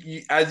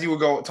mean? As you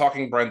were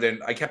talking, Brendan,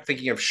 I kept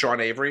thinking of Sean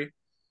Avery,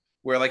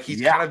 where like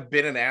he's Yeah, kind of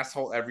been an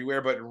asshole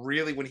everywhere, but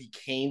really when he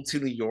came to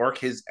New York,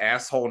 his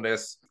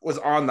assholeness was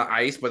on the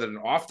ice, but then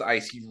off the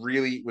ice, he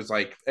really was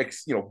like,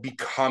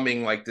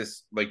 becoming like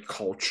this like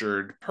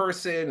cultured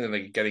person and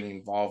like getting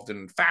involved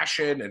in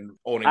fashion and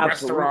owning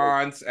absolutely.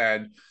 restaurants,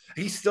 and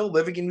he's still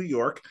living in New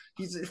York.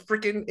 He's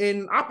freaking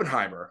in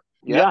Oppenheimer.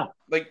 yeah. Yeah.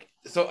 Like,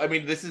 so I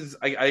mean, this is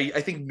I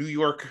think New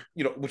York,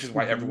 which is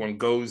why Mhm. everyone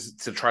goes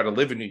to try to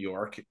live in New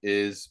York,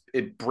 is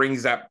it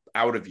brings that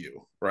out of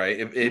you, right?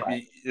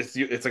 Right.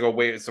 It's like a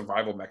way, a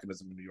survival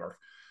mechanism in New York.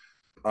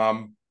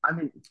 um I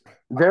mean,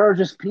 there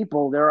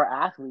are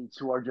athletes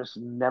who are just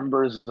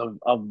members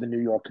of the New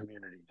York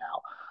community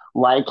now,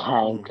 like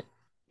Hank, mhm.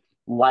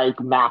 like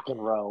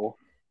McEnroe.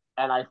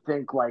 And I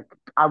think like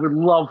I would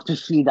love to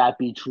see that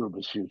be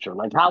Truba's future.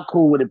 Like, how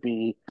cool would it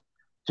be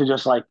to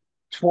just like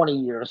 20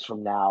 years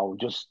from now,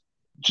 just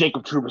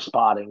Jacob Truba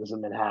spottings in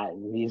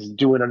Manhattan. He's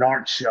doing an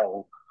art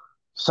show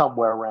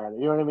somewhere around.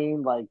 You know what I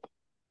mean? Like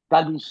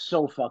that'd be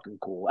so fucking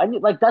cool.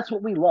 And like that's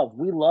what we love.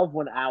 We love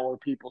when our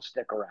people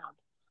stick around.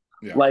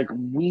 Yeah. Like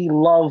we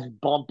love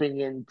bumping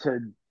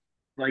into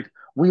like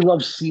we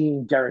love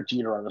seeing Derek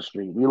Jeter on the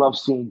street. We love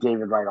seeing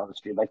David Wright on the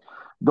street. Like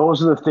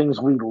those are the things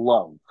we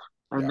love.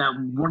 And Yeah. that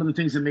one of the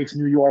things that makes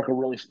New York a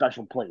really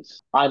special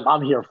place.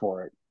 I'm here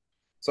for it.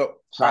 So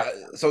Sign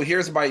me up. so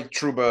here's my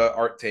Truba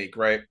art take,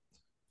 right?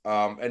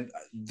 And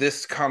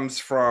this comes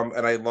from,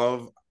 and I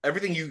love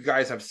everything you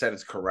guys have said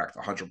is correct,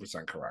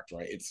 100% correct,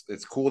 right?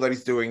 It's cool that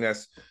he's doing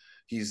this.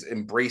 He's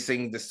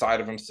embracing this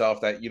side of himself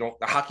that the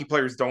hockey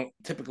players don't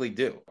typically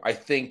do. I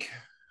think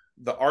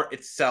the art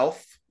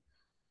itself,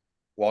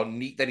 while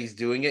neat that he's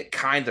doing it,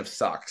 kind of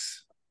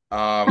sucks.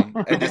 And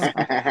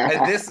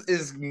this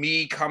is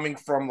me coming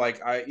from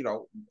like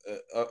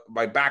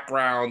my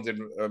background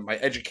and my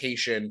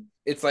education.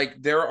 It's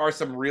like there are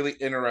some really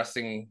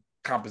interesting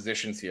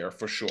compositions here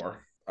for sure.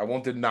 I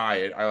won't deny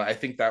it. I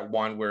think that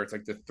one where it's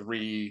like the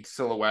three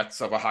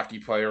silhouettes of a hockey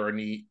player are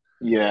neat.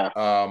 Yeah.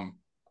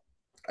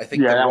 I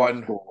think Yeah, the that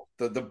one's one, cool.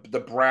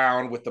 the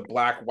brown with the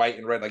black, white,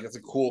 and red, like it's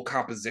a cool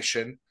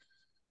composition,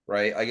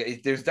 right?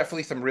 Like there's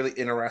definitely some really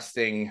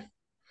interesting.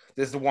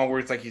 There's the one where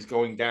it's like he's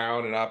going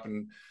down and up,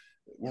 and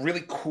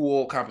really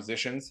cool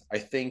compositions. I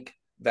think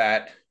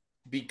that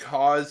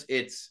because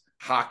it's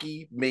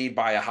hockey made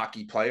by a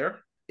hockey player,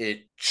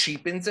 it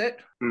cheapens it.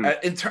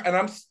 Mm. And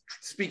I'm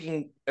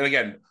speaking, and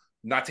again,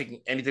 not taking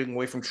anything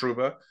away from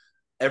Truba.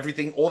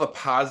 Everything, all the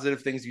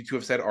positive things you two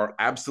have said are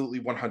absolutely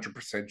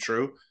 100%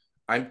 true.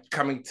 I'm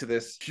coming to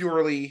this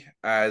purely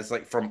as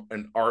like from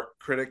an art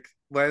critic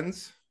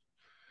lens.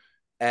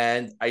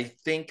 And I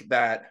think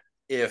that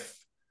if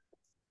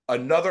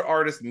another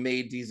artist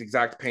made these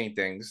exact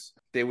paintings,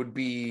 they would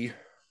be,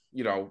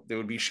 they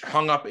would be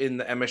hung up in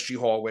the MSG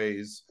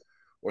hallways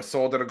or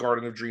sold at a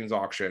Garden of Dreams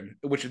auction,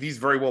 which these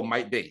very well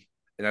might be.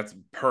 And that's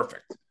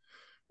perfect,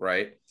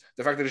 right?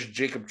 The fact that it's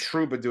Jacob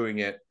Trouba doing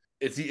it,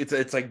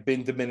 it's like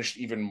been diminished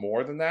even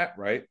more than that,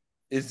 right?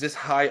 Is this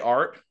high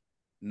art?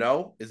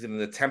 No. Is it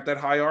an attempt at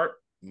high art?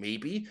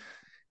 Maybe.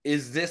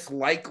 Is this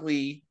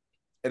likely,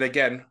 and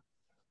again,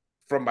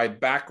 from my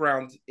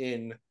background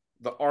in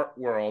the art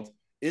world,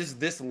 is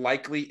this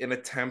likely an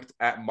attempt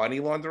at money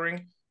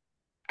laundering?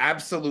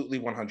 Absolutely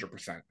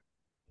 100%.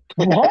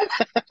 What?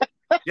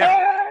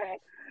 Yeah.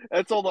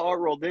 That's all the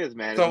art world is,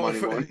 man. So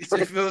Is money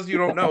if those you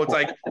don't know, it's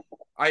like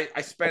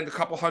I spend a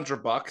couple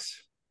 $100.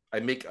 I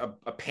make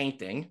a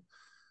painting.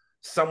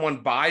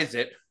 Someone buys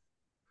it.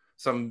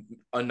 Some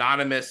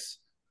anonymous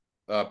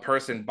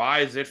person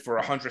buys it for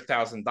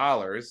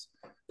 $100,000.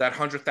 That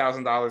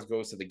 $100,000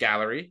 goes to the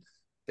gallery.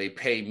 They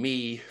pay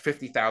me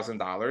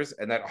 $50,000,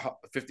 and that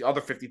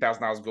other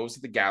 $50,000 goes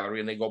to the gallery,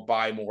 and they go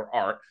buy more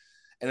art.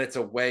 And it's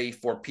a way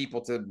for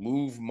people to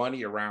move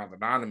money around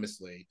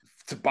anonymously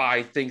to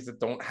buy things that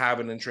don't have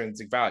an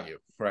intrinsic value,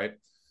 right?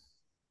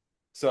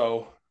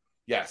 So,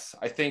 yes,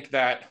 I think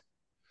that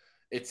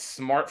it's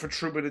smart for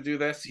Trouba to do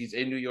this. He's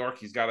in New York.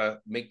 He's got to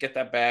get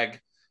that bag.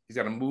 He's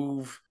got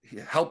to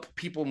help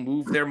people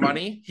move their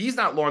money. He's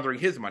not laundering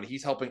his money.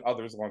 He's helping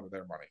others launder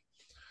their money.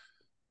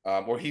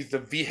 Or he's the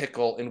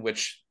vehicle in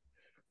which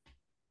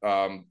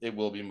it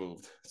will be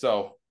moved.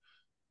 So,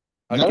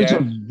 again, that's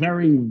a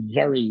very,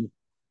 very,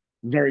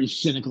 very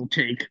cynical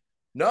take.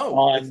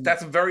 No,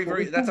 that's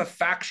a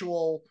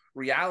factual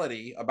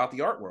reality about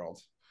the art world.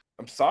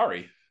 I'm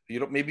sorry,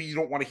 maybe you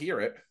don't want to hear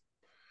it,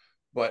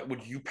 but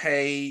would you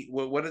pay?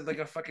 What did like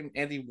a fucking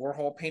Andy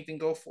Warhol painting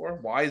go for?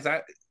 Why is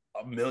that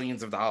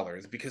millions of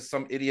dollars? Because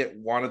some idiot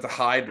wanted to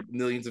hide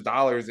millions of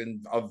dollars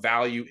of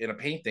value in a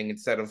painting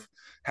instead of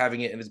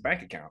having it in his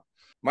bank account.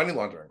 Money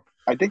laundering.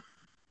 I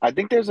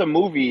think there's a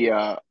movie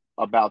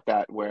about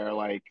that where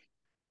like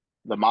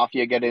the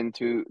mafia get in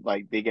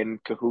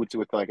cahoots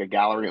with like a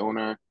gallery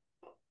owner,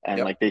 and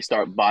like they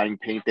start buying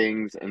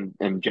paintings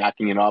and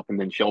jacking it up, and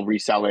then she'll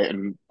resell it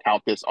and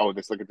tout this. Oh,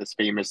 look at this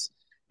famous,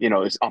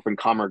 this up and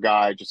comer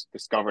guy, just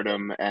discovered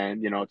him,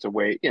 and it's a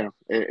way,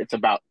 it's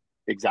about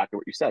exactly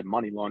what you said,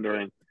 money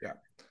laundering. Yeah,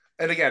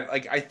 and again,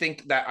 like I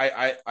think that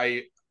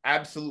I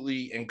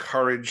absolutely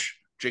encourage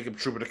Jacob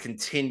Trouba to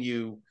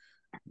continue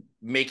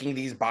making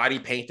these body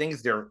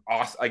paintings. They're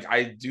awesome. Like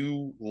I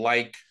do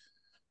like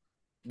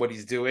what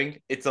he's doing.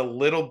 It's a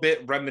little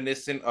bit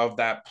reminiscent of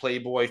that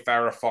Playboy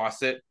Farrah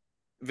Fawcett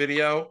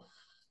video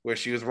where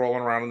she was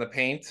rolling around in the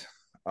paint.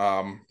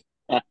 I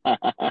don't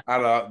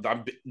know,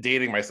 I'm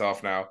dating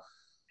myself now,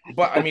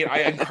 but I mean,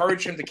 I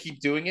encourage him to keep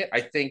doing it.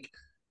 I think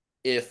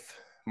if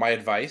my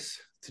advice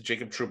to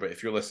Jacob Trouba,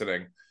 if you're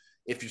listening,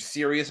 if you're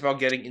serious about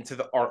getting into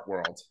the art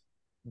world,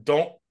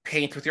 don't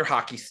paint with your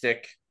hockey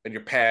stick and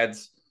your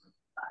pads.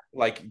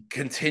 Like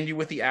continue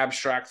with the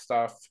abstract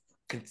stuff.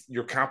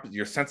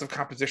 Your sense of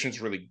composition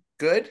is really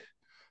good.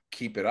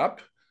 Keep it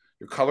up.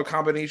 Your color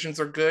combinations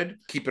are good.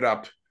 Keep it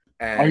up.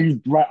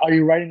 And are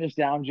you writing this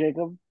down,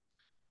 Jacob?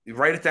 You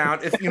write it down.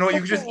 If you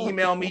can just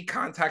email me,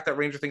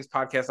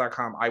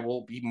 contact@rangerthingspodcast.com. I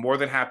will be more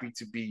than happy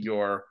to be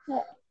your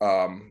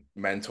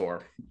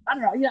mentor. I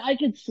don't know. Yeah, I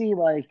could see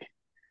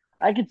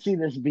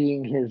this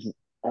being his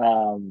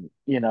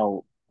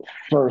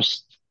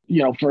first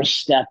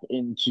step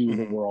into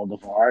the world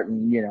of art,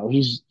 and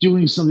he's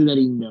doing something that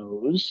he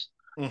knows,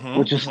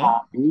 which is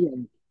hockey,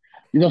 and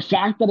the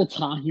fact that it's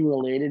hockey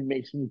related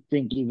makes me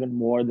think even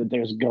more that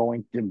there's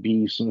going to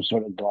be some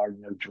sort of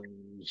Garden of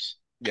Dreams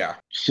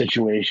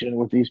situation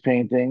with these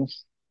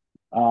paintings.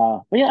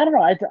 But yeah, I don't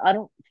know. I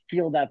don't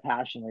feel that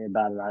passionately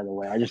about it either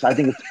way. I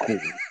think it's cool.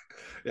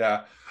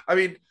 Yeah, I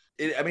mean,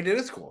 it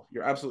is cool.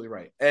 You're absolutely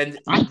right. And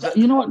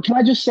you know what? Can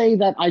I just say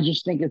that I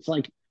just think it's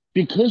like,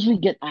 because we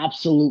get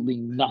absolutely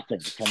nothing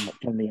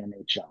from the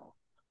NHL.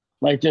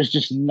 Like there's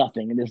just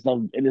nothing.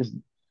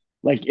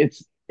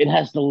 It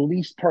has the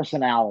least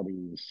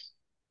personalities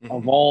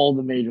of all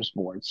the major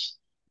sports.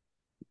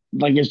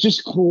 Like it's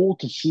just cool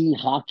to see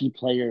hockey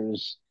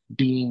players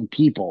being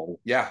people.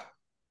 Yeah.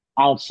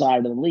 Outside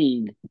of the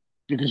league,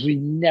 because we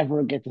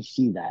never get to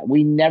see that.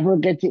 We never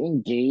get to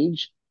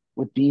engage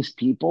with these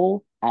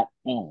people at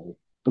all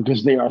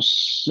because they are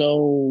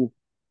so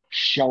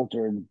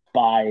sheltered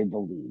by the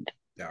league.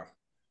 Yeah,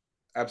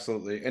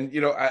 absolutely. And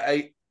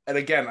I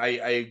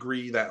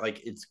agree that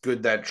like it's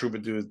good that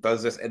Troubadour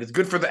does this, and it's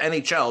good for the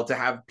NHL to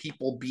have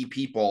people be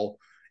people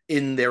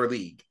in their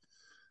league.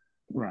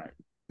 Right.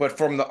 But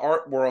from the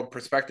art world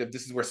perspective,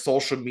 this is where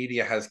social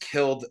media has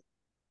killed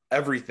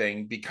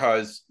everything,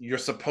 because you're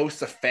supposed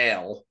to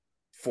fail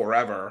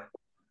forever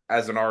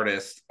as an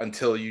artist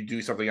until you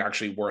do something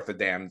actually worth a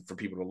damn for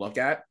people to look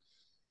at.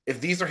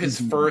 If these are his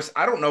first,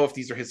 I don't know if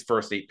these are his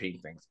first 8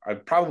 paintings.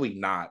 I'm probably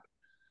not.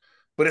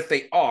 But if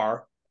they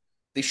are,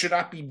 they should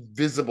not be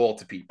visible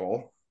to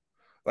people.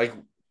 Like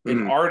an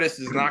Mhm. artist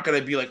is not going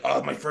to be like,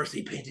 oh, my first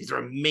 8 paintings are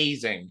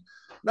amazing.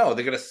 No,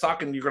 they're going to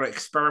suck, and you're going to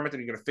experiment,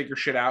 and you're going to figure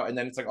shit out, and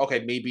then it's like,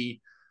 okay,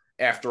 maybe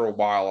after a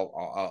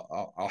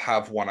while I'll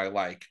have one I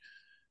like.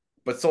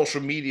 But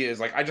social media is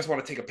like, I just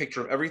want to take a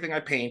picture of everything I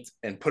paint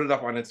and put it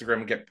up on Instagram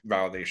and get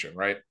validation,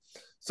 right?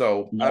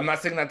 So I'm Yep.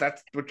 not saying that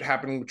that's what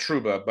happened with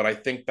Truba, but I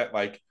think that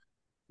like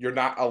you're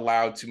not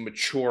allowed to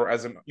mature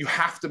you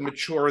have to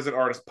mature as an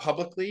artist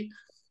publicly,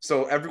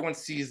 so everyone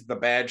sees the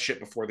bad shit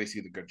before they see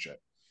the good shit.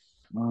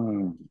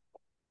 Mm.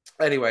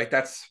 Anyway,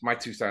 that's my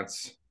 2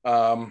 cents.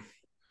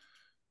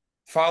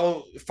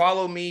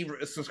 Follow me,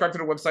 subscribe to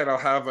the website. I'll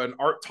have an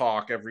art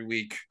talk every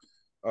week.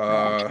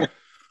 Uh,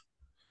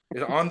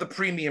 it's on the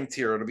premium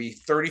tier. It'll be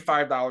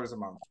 $35 a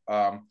month.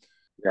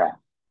 Yeah.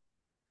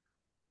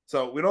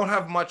 So we don't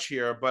have much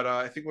here, but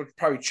I think we'll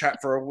probably chat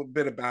for a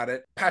bit about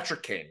it.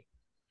 Patrick Kane,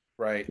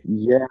 right?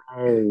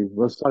 Yay.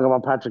 Let's talk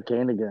about Patrick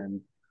Kane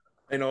again.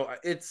 I know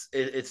it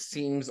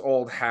seems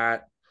old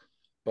hat,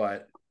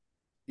 but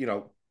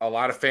a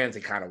lot of fans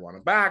they kind of want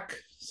him back.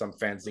 Some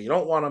fans they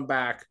don't want him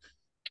back.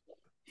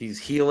 He's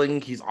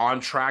healing. He's on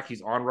track.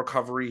 He's on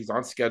recovery. He's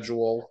on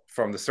schedule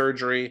from the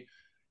surgery.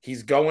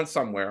 He's going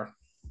somewhere.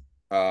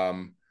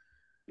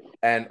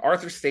 And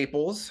Arthur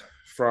Staples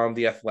from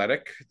The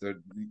Athletic,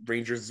 the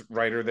Rangers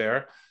writer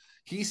there,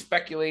 he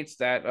speculates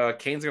that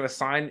Kane's going to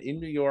sign in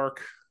New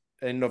York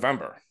in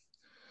November,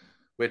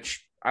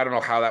 which I don't know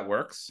how that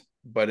works,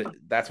 but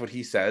that's what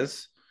he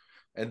says.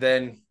 And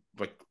then,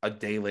 like a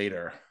day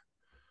later,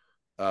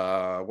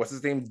 what's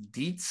his name?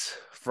 Dietz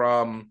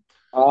from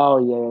Oh,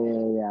 yeah.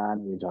 I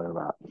know what you're talking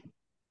about.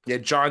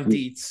 John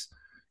Dietz.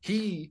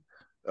 He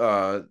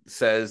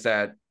says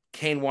that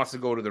Kane wants to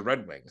go to the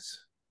Red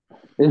Wings.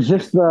 Is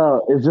this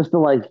the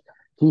like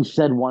he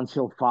said once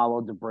he'll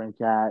follow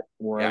DeBrincat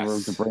wherever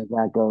Yes.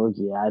 DeBrincat goes?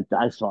 Yeah,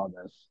 I saw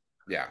this.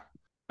 Yeah.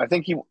 I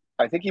think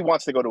he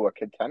wants to go to a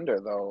contender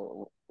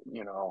though.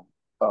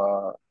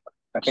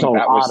 I think So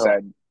that was Ottawa.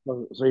 said.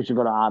 So you should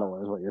go to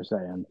Ottawa, is what you're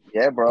saying.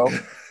 Yeah, bro.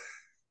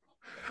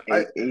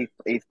 I,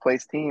 Eighth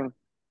place team.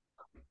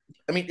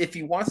 I mean, if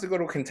he wants to go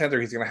to a contender,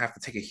 he's going to have to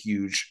take a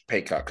huge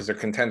pay cut because they're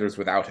contenders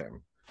without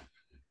him,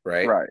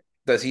 right? Right.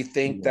 Does he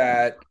think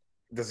Yeah.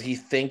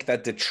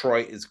 that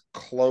Detroit is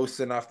close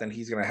enough that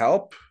he's going to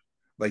help?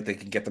 Like they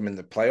can get them in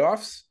the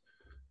playoffs?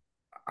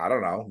 I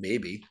don't know.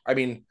 Maybe. I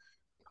mean,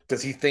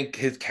 does he think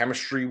his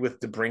chemistry with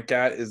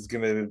DeBrincat is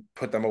going to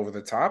put them over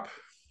the top?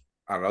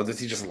 I don't know. Does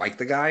he just like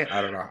the guy?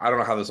 I don't know. I don't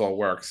know how this all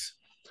works,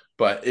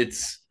 but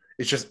it's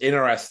just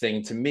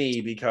interesting to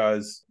me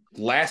because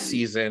last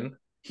season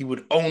he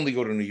would only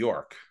go to New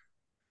York,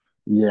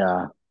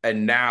 Yeah.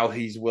 and now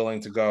he's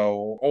willing to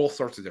go all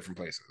sorts of different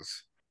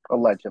places.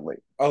 Allegedly.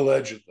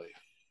 Allegedly.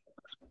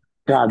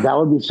 God, that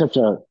would be such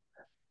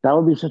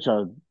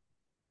a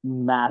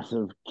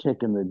massive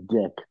kick in the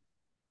dick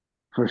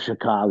for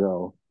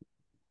Chicago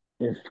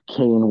if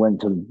Kane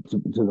went to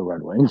the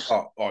Red Wings.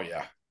 Oh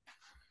yeah.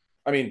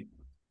 I mean,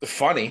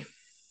 funny,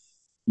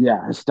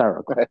 Yeah,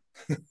 hysterical.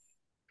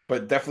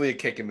 but definitely a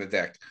kick in the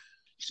dick.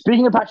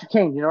 Speaking of Patrick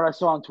Kane, you know what I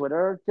saw on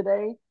Twitter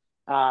today?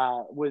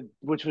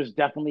 Which was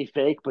definitely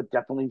fake, but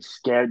definitely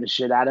scared the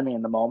shit out of me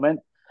in the moment.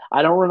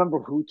 I don't remember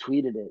who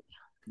tweeted it,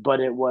 but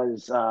it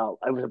was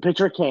a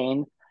picture of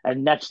Kane,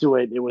 and next to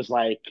it, it was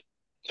like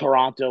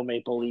Toronto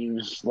Maple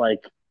Leafs,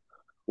 like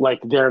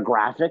their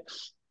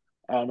graphics,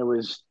 and it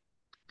was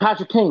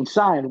Patrick Kane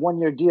signed 1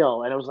 year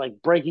deal, and it was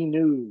like breaking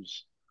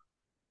news.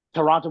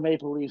 Toronto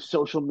Maple Leafs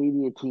social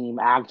media team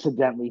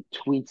accidentally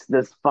tweets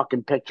this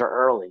fucking picture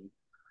early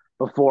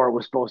before it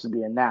was supposed to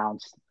be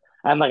announced.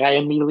 And like I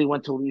immediately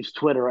went to Leafs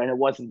Twitter and it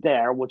wasn't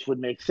there, which would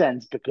make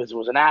sense because it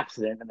was an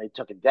accident and they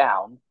took it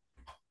down.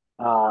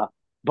 Uh,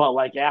 but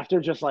like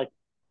after just like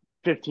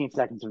 15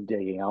 seconds of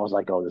digging, I was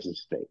like, oh, this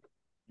is fake.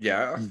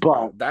 Yeah,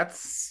 But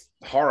that's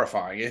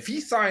horrifying. If he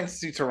signs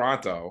to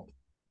Toronto,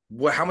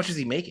 how much is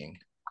he making?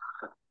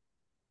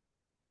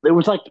 it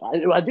was like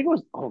I think it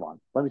was. Hold on,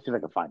 let me see if I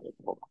can find it.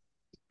 Hold on.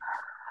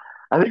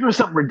 I think it was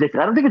something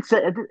ridiculous. I don't think it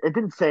said it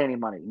didn't say any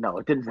money. No,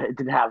 it didn't. It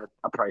didn't have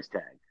a price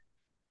tag.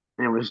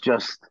 It was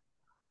just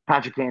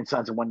Patrick Kane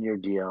signs a 1 year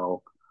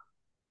deal.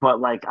 But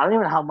like, I don't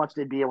even know how much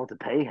they'd be able to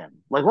pay him.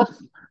 Like, what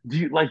do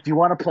you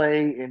want to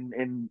play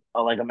in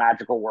like a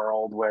magical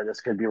world where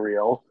this could be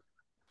real?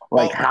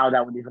 Like, Well, how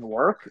that would even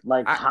work?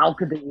 Like, I, how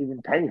could they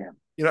even pay him?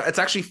 it's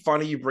actually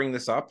funny you bring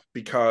this up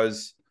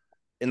because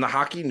in the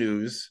hockey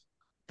news,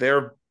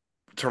 their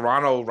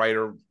Toronto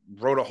writer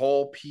wrote a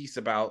whole piece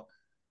about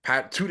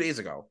 2 days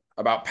ago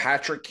about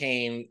Patrick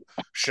Kane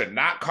should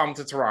not come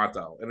to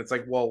Toronto, and it's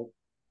like, well,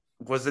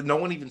 was it? No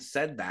one even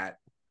said that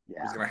was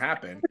Yeah, going to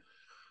happen.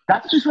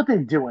 that's just what they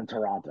do in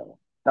Toronto.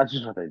 That's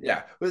just what they do.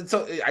 Yeah,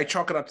 so I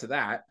chalk it up to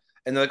that,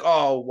 and they're like,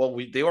 oh, well,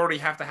 they already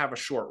have to have a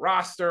short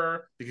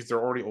roster because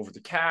they're already over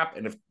the cap,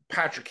 and if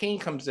Patrick Kane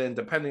comes in,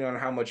 depending on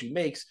how much he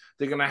makes,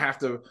 they're gonna have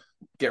to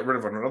get rid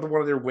of another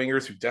one of their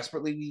wingers who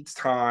desperately needs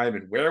time,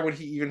 and where would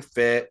he even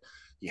fit?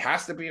 He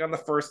has to be on the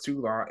first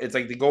two line. It's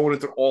like they go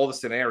into all the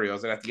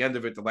scenarios, and at the end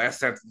of it, the last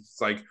sentence is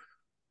like,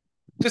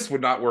 this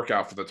would not work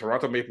out for the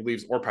Toronto Maple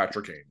Leafs or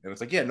Patrick Kane. And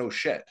it's like, yeah, no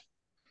shit.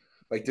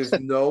 Like, there's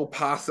no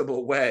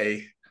possible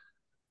way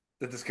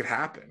that this could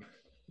happen.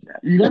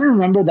 You got to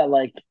remember that,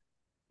 like,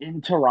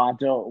 in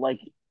Toronto, like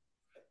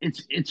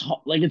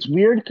it's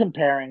weird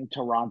comparing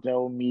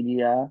Toronto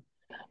media,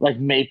 like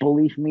Maple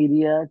Leaf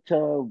media,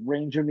 to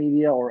Ranger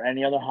media or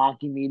any other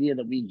hockey media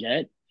that we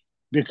get,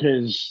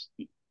 because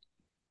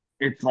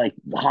it's like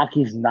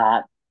hockey's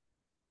not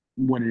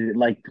what it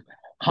like.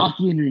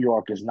 Hockey in New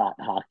York is not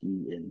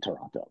hockey in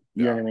Toronto.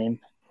 You know Yeah. what I mean?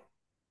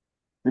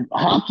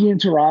 Hockey in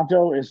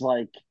Toronto is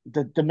like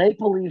the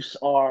Maple Leafs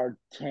are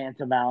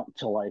tantamount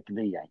to like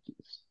the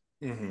Yankees,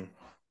 Mm-hmm.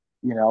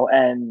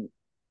 and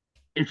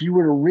if you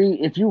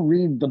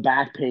read the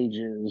back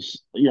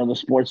pages, the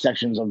sports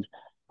sections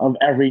of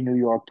every New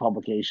York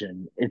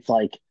publication, it's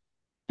like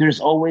there's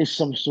always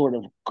some sort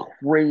of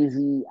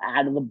crazy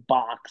out of the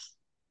box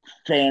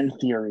fan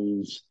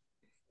theories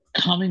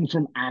coming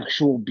from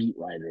actual beat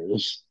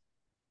writers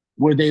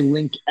where they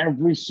link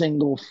every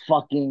single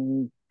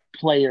fucking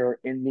player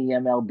in the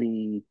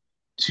MLB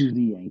to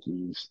the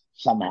Yankees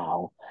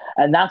somehow.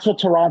 And that's what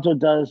Toronto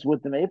does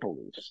with the Maple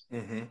Leafs.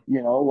 Mm-hmm.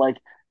 Like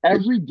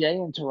every day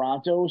in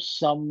Toronto,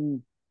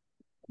 some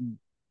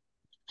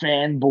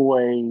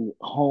fanboy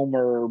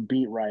Homer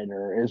beat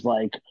writer is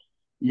like,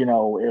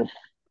 if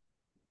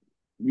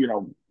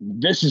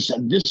this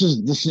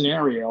is the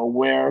scenario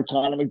where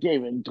Connor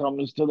McDavid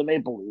comes to the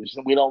Maple Leafs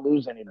and we don't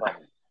lose anybody,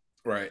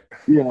 Right.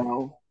 you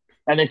know,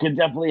 and it could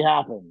definitely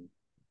happen.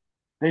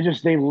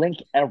 They link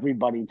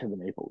everybody to the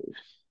Maple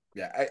Leafs.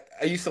 Yeah.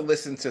 I used to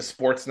listen to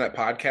Sportsnet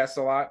podcasts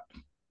a lot,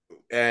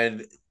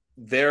 and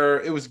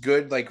it was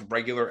good, like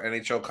regular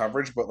NHL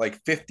coverage, but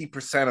like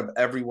 50% of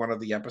every one of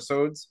the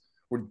episodes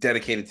were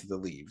dedicated to the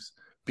Leaves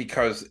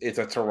because it's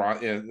a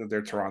Toronto,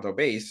 they're Toronto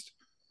based.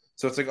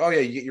 So it's like, oh yeah,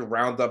 you get your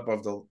roundup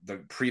of the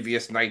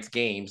previous night's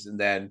games, and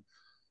then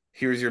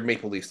here's your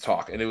Maple Leafs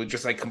talk. And it would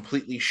just like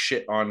completely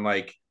shit on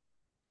like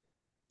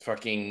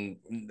fucking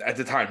at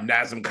the time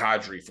Nazem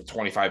Kadri for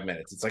 25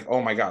 minutes. It's like,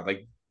 oh my god,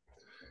 like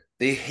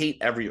they hate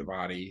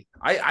everybody.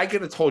 I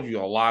could have told you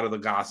a lot of the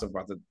gossip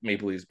about the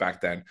Maple Leafs back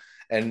then.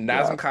 And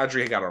Yeah. Nazem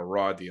Kadri got a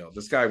raw deal.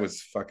 This guy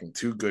was fucking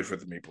too good for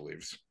the Maple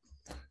Leafs.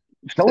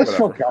 So is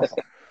Phil Whatever. Kessel.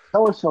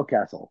 So is Phil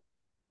Kessel.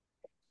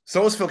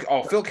 So is Phil.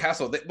 Oh, Phil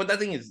Kessel. But that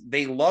thing is,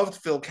 they loved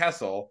Phil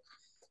Kessel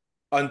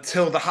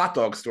until the hot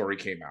dog story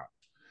came out.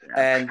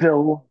 And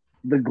Phil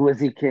the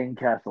Glizzy King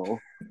Kessel.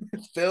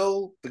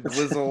 Phil the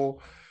Glizzle,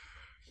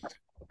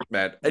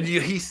 man, and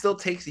he still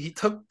he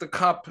took the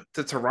cup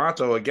to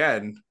Toronto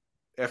again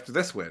after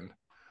this win.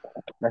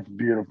 That's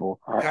beautiful.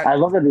 God, I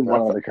love that they won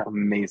That's another cup.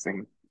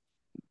 amazing.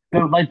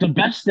 But like the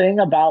best thing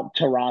about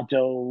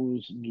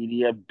Toronto's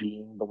media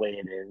being the way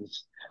it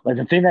is, like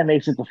the thing that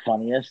makes it the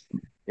funniest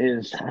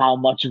is how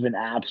much of an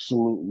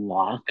absolute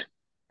lock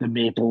the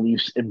Maple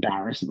Leafs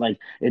embarrass like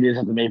it is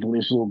that the Maple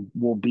Leafs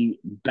will be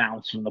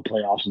bounced from the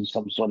playoffs in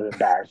some sort of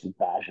embarrassing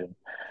fashion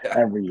yeah,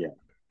 every year.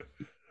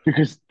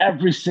 Because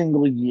every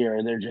single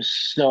year they're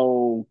just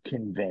so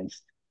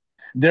convinced.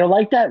 They're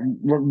like that.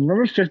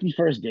 Remember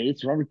 51st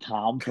Dates? Remember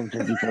Tom from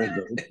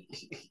 51st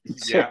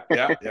Dates? yeah.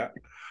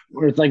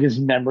 Where it's like his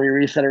memory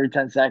reset every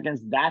 10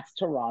 seconds. That's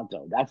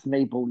Toronto. That's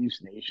Maple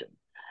Leafs Nation.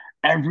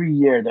 Every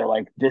year they're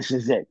like, this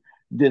is it.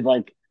 They're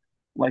like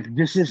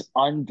this is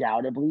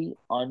undoubtedly,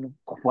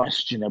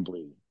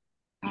 unquestionably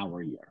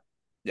our year.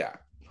 Yeah,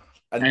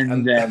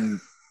 And then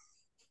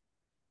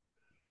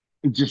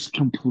just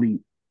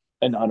complete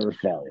and utter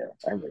failure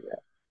every year.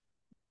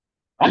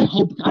 I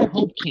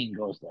hope King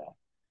goes there.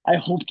 I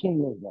hope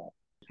King goes there.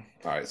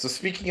 all right. So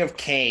speaking of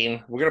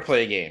Kane, we're gonna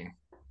play a game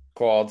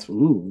called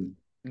Ooh.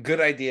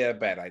 Good Idea,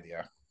 Bad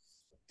Idea.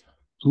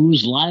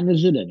 Whose line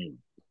is it anyway?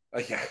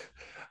 Yeah.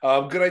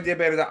 Good idea,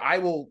 bad idea. I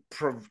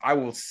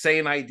will say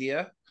an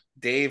idea.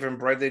 Dave and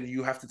Brendan,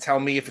 you have to tell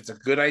me if it's a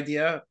good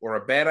idea or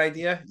a bad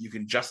idea. You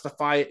can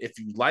justify it if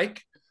you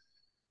like,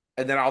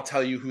 and then I'll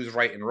tell you who's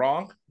right and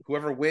wrong.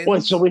 Whoever Wait,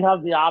 wins, so we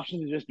have the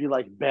option to just be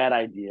like bad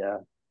idea,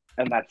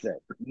 and that's it.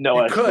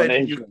 No you could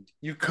explanation.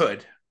 you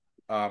could.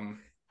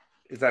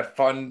 Is that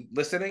fun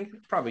listening?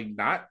 Probably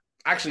not.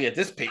 Actually, at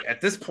this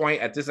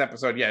point, at this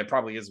episode, yeah, it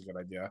probably is a good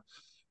idea.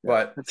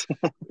 But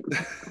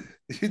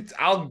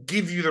I'll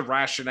give you the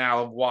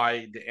rationale of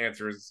why the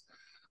answer is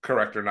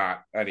correct or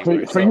not.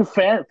 Anyway, For you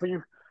fan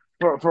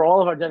for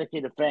all of our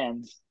dedicated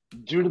fans,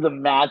 due to the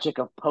magic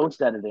of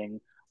post editing,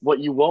 what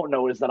you won't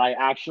know is that I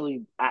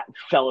actually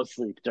fell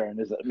asleep during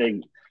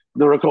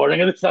the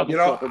recording of this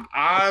episode.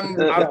 I'm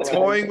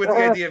toying with the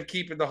idea of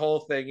keeping the whole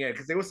thing in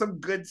because there was some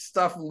good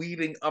stuff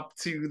leading up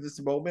to this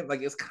moment.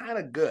 Like it's kind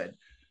of good.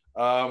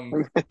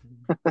 All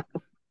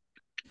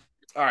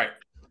right,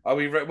 are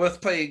we ready? Let's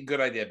play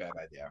good idea, bad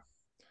idea.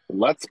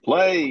 Let's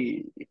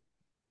play.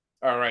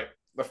 All right,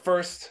 the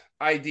first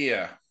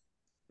idea: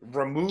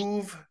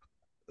 remove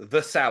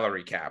the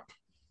salary cap.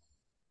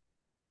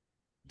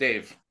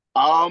 Dave.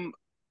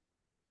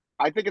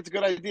 I think it's a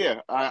good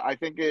idea. I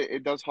think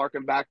it does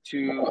harken back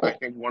to I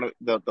think one of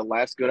the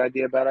last good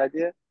idea, bad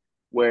idea.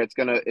 where it's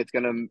gonna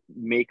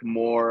make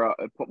more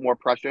put more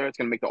pressure. It's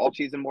gonna make the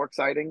offseason more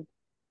exciting.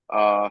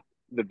 Uh,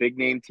 the big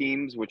name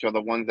teams, which are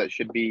the ones that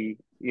should be,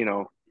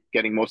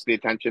 getting most of the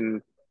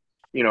attention,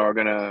 are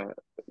gonna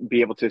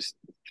be able to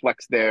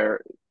flex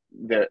their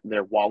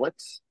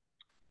wallets,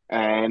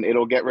 and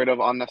it'll get rid of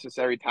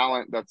unnecessary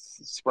talent that's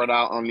spread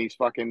out on these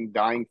fucking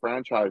dying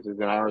franchises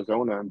in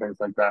Arizona and things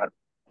like that.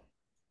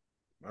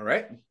 All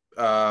right.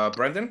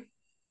 Brendan?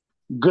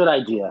 Good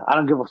idea. I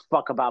don't give a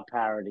fuck about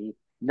parity.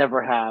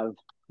 Never have,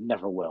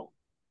 never will.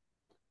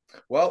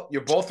 Well,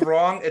 you're both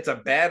wrong. It's a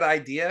bad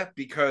idea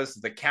because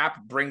the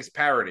cap brings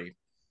parity.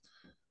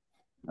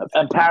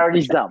 And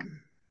parity's dumb.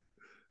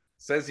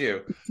 Says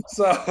you.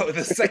 So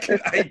the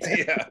second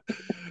idea,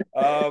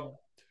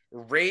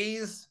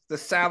 raise the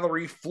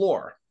salary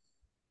floor.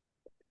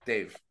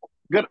 Dave.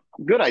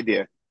 Good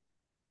idea.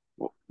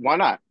 Why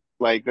not?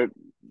 Like that,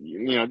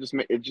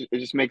 it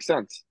just makes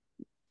sense.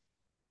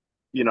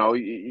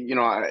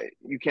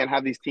 You can't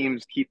have these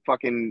teams keep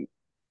fucking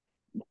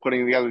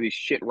putting together these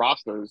shit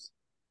rosters,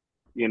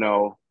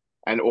 or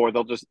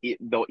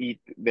they'll eat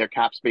their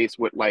cap space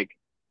with like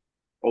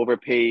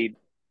overpaid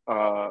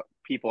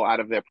people out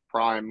of their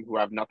prime who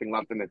have nothing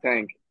left in the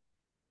tank.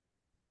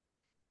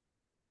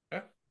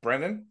 Yeah.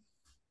 Brendan?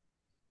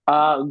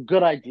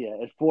 Good idea.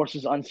 It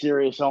forces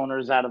unserious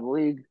owners out of the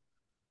league.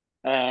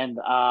 And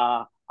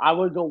I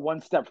would go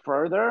one step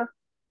further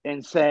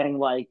in saying,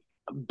 like,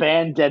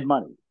 ban dead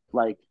money.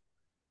 Like,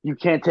 you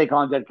can't take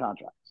on dead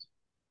contracts.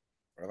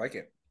 I like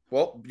it.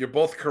 Well, you're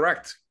both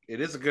correct.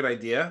 It is a good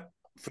idea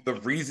for the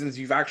reasons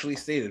you've actually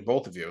stated,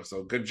 both of you.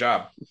 So good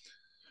job.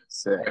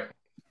 Sick.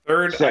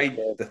 The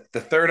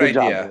third Good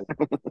idea.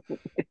 job,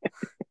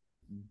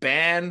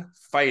 ban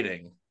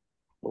fighting.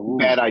 Ooh.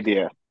 Bad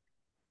idea.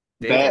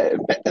 David.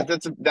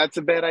 That's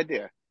a bad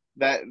idea.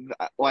 That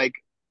like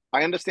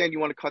I understand you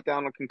want to cut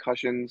down on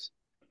concussions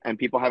and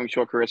people having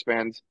short career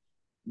spans,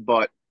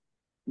 but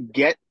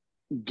get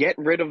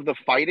rid of the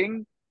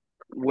fighting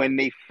when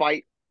they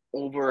fight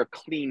over a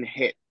clean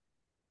hit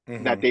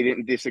that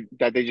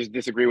they just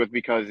disagree with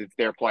because it's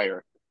their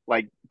player.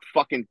 Like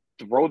fucking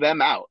throw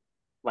them out.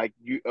 Like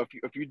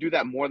if you do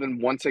that more than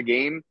once a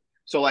game,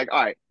 so like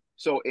all right,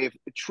 so if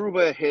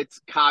Trouba hits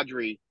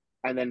Kadri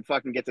and then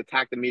fucking gets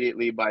attacked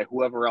immediately by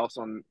whoever else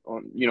on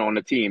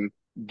the team,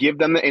 give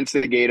them the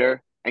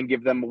instigator and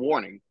give them a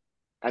warning.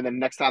 And then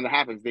next time that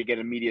happens, they get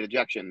immediate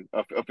ejection.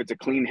 If it's a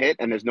clean hit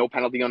and there's no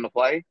penalty on the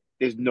play,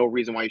 there's no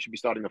reason why you should be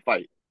starting the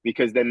fight,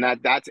 because then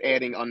that's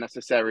adding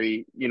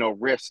unnecessary,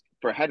 risk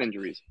for head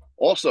injuries.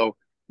 Also,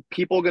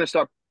 people are going to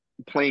start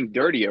playing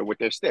dirtier with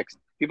their sticks.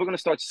 People are going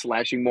to start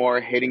slashing more,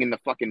 hitting in the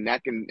fucking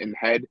neck and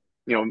head.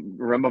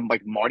 Remember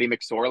like Marty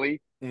McSorley,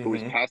 who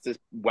was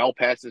well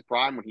past his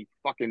prime when he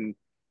fucking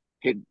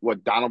hit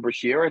Donald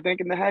Brashear, I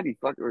think, in the head. He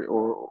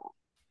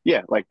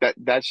yeah, like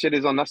that shit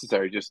is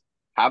unnecessary. Just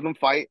have them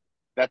fight.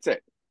 That's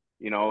it.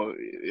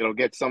 It'll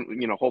get some.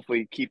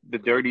 Hopefully keep the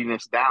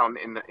dirtiness down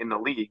in the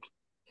league,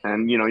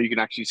 and you can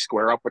actually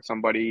square up with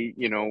somebody.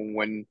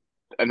 When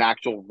an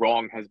actual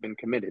wrong has been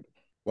committed.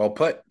 Well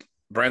put,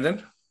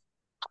 Brandon.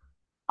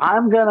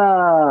 I'm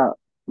gonna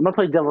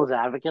play devil's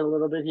advocate a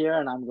little bit here,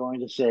 and I'm going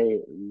to say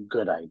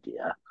good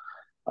idea.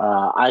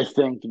 I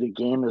think the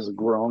game has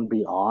grown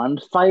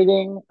beyond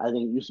fighting. I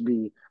think it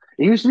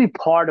used to be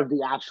part of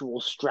the actual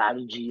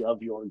strategy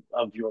of your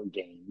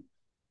game,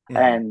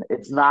 and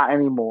it's not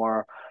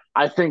anymore.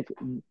 I think,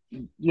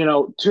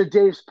 to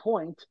Dave's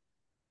point,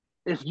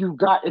 if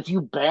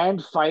you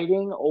banned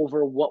fighting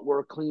over what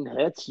were clean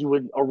hits, you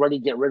would already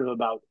get rid of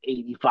about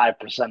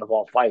 85% of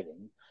all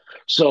fighting.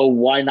 So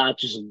why not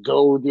just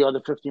go the other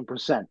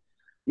 15%?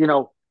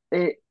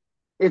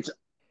 It's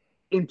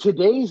in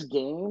today's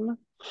game,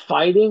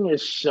 fighting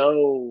is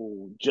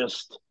so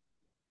just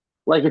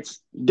like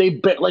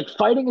like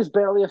fighting is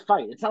barely a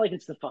fight. It's not like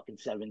it's the fucking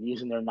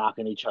 70s and they're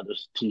knocking each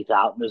other's teeth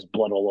out and there's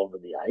blood all over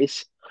the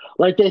ice.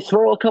 Like they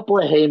throw a couple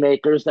of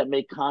haymakers that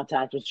make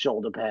contact with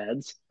shoulder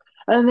pads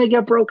and then they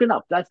get broken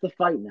up. That's the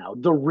fight now.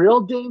 The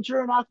real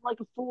danger and acting like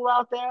a fool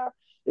out there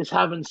is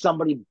having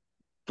somebody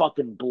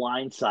fucking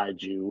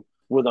blindside you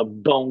with a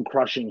bone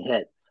crushing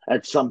hit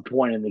at some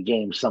point in the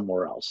game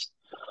somewhere else.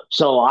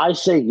 So I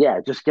say, yeah,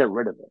 just get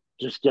rid of it.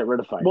 Just get rid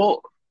of fighting.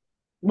 Well,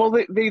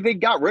 they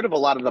got rid of a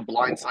lot of the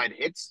blindside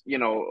hits.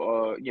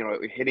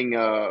 Hitting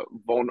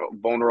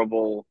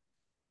vulnerable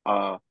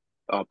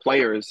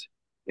players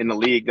in the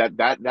league.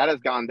 That has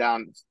gone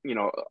down,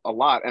 a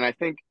lot. And I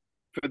think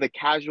for the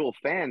casual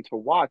fan to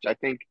watch, I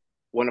think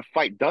when a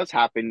fight does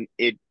happen,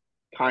 it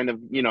kind of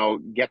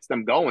gets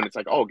them going. It's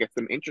like, gets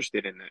them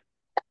interested in it.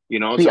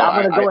 See, So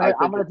I'm gonna go ahead.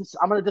 think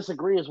I'm gonna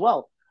disagree as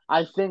well.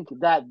 I think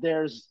that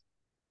there's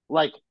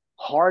like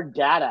hard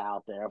data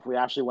out there. If we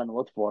actually went and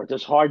looked for it,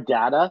 there's hard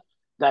data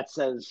that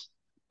says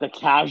the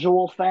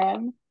casual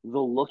fan, the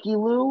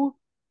looky-loo,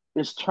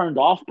 is turned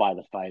off by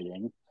the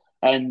fighting,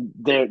 and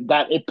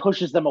that it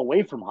pushes them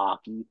away from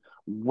hockey.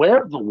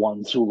 We're the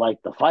ones who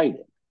like the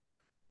fighting.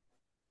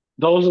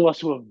 Those of us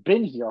who have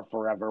been here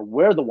forever,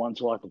 we're the ones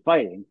who like the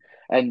fighting,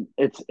 and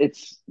it's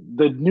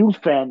the new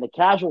fan, the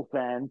casual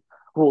fan,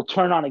 who will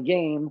turn on a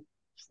game,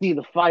 see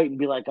the fight, and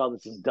be like, "Oh,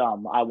 this is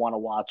dumb. I want to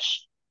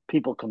watch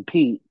people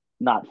compete,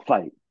 not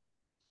fight."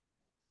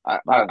 I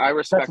don't I know. That's my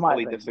respectfully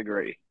opinion.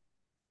 disagree.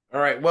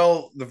 All right.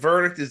 Well, the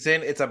verdict is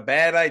in. It's a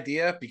bad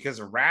idea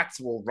because rats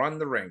will run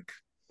the rink.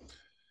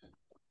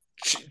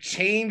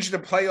 Change the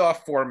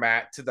playoff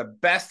format to the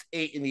best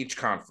 8 in each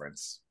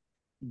conference.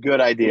 Good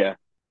idea.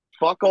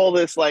 Fuck all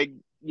this, like,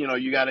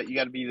 you gotta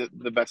be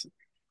the best.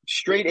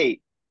 Straight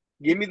eight.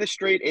 Give me the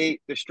straight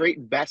eight, the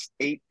straight best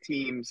 8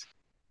 teams.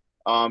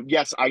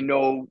 Yes, I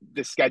know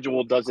the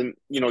schedule doesn't,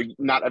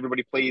 not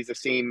everybody plays the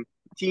same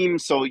team,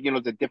 so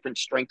the different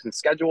strength and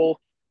schedule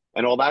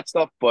and all that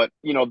stuff. But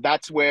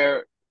that's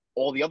where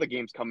all the other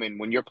games come in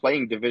when you're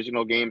playing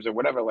divisional games or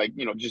whatever. Like,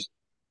 just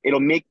it'll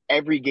make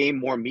every game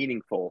more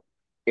meaningful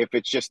if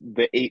it's just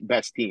the 8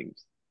 best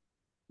teams.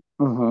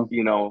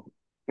 Mm-hmm.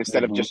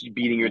 Instead of just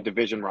beating your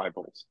division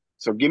rivals.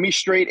 So give me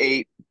straight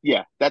 8.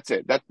 Yeah, that's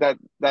it. That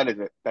is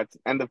it. That's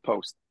end of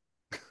post.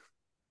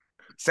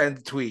 Send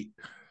a tweet.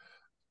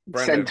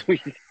 Send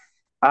tweet.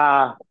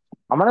 I'm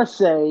gonna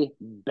say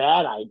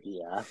bad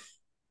idea.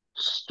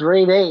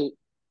 Straight 8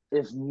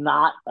 is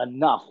not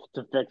enough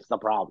to fix the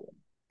problem.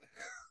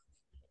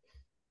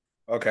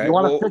 Okay. You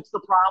want to fix the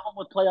problem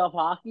with playoff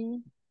hockey?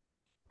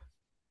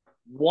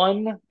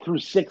 1 through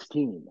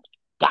 16.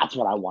 That's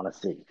what I want to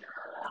see.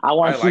 I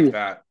want to see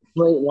that.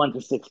 Straight 1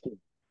 to 16.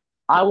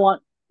 I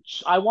want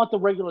the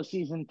regular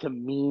season to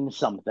mean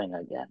something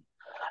again.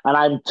 And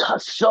I'm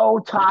so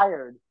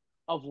tired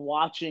of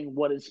watching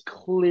what is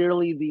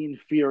clearly the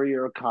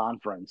inferior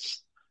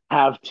conference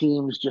have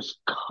teams just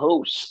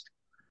coast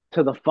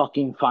to the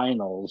fucking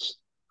finals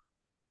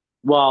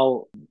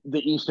while the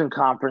Eastern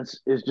Conference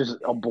is just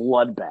a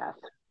bloodbath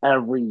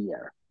every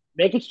year.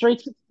 Make it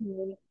straight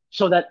 16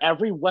 so that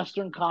every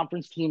Western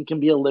Conference team can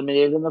be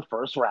eliminated in the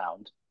first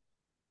round.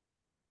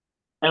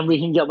 And we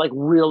can get like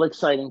real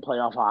exciting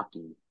playoff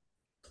hockey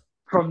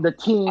from the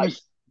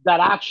teams that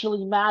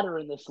actually matter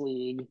in this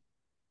league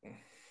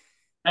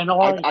and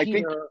aren't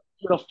here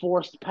to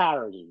forced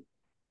parity.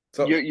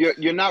 So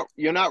you're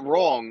not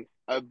wrong,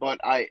 but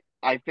I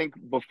think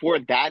before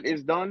that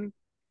is done,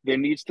 there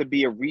needs to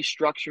be a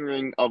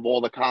restructuring of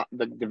all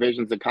the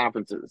divisions and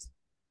conferences.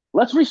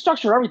 Let's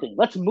restructure everything.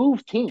 Let's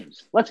move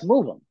teams. Let's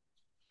move them.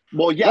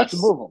 Well, yes.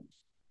 Let's move them.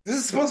 This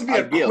is supposed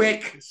to be a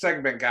quick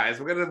segment, guys.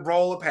 We're going to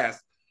roll it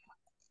past.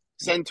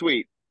 Send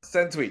tweet.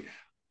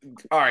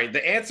 All right.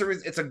 The answer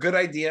is it's a good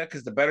idea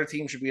because the better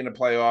team should be in the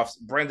playoffs.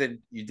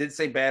 Brendan, you did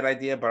say bad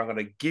idea, but I'm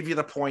going to give you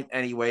the point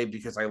anyway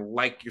because I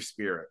like your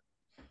spirit.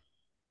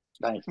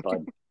 Thanks,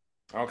 bud.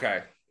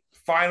 Okay.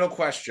 Final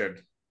question.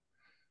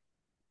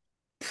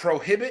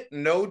 Prohibit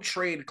no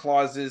trade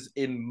clauses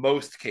in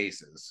most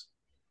cases.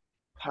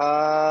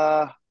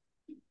 I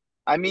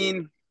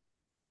mean,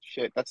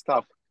 shit, that's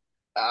tough.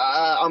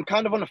 I'm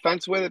kind of on the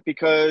fence with it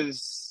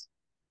because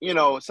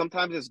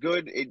sometimes it's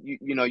good.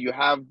 You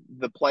have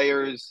the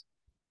players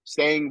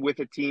staying with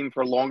a team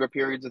for longer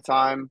periods of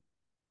time.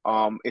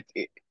 You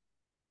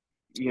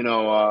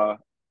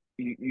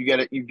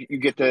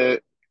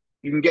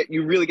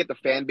really get the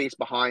fan base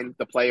behind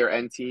the player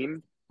and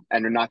team,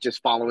 and they're not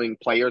just following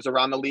players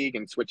around the league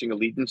and switching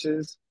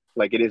allegiances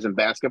like it is in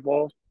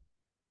basketball.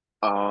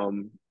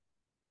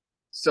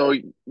 So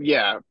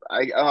yeah,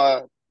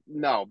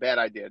 no, bad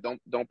idea.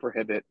 Don't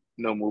prohibit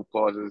no move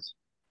clauses.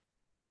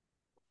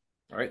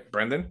 All right,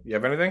 Brendan, you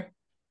have anything?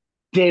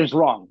 Dave's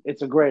wrong.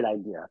 It's a great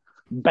idea.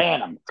 Ban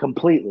them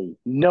completely.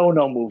 No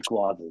move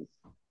clauses.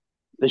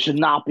 They should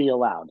not be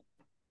allowed.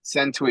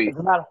 Send tweet.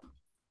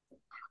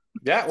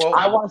 Yeah, well,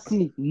 I want to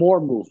see more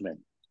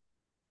movement.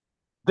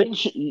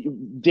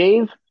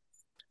 Dave,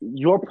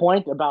 your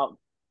point about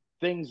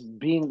things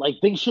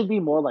should be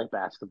more like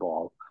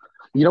basketball.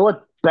 You know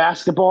what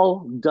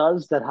basketball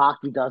does that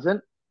hockey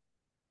doesn't?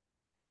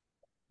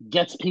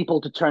 Gets people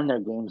to turn their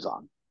games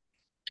on.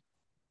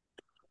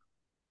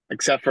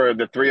 Except for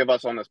the 3 of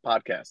us on this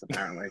podcast,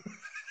 apparently.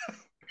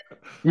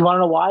 You want to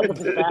know why?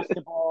 Because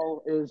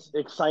basketball is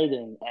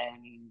exciting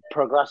and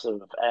progressive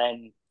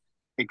and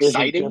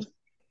exciting.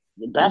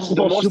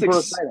 Basketball is super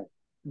exciting.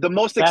 The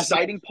most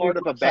exciting part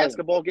of a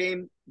basketball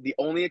game, the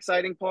only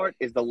exciting part,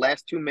 is the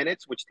last 2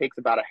 minutes, which takes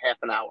about a half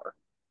an hour.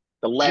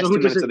 The last 2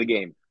 minutes of the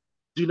game.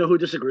 Do you know who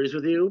disagrees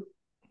with you?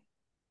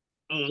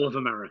 All of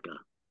America.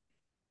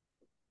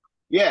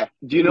 Yeah.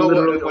 Do you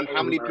know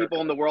how many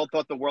people in the world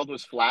thought the world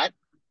was flat?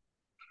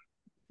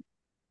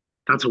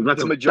 That's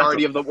the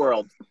majority of the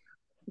world.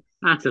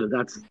 That's a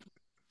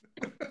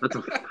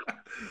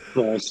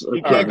false.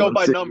 You can't go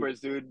by numbers,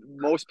 dude.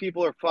 Most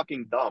people are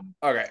fucking dumb.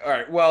 Okay, all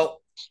right.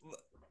 Well,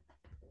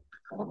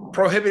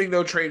 prohibiting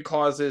no trade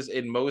clauses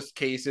in most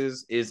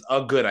cases is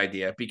a good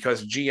idea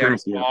because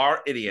GMs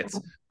are idiots.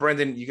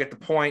 Brendan, you get the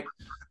point.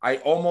 I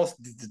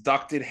almost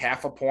deducted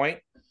half a point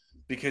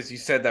because you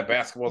said that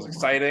basketball is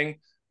exciting.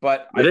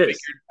 But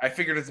I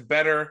figured it's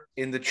better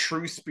in the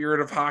true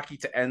spirit of hockey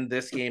to end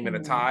this game in a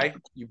tie.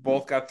 You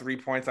both got 3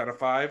 points out of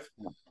 5.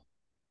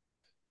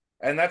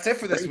 And that's it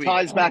for this week.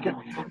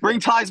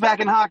 Bring ties back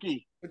in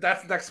hockey.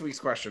 That's next week's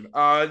question.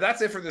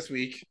 That's it for this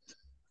week.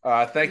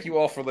 Thank you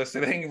all for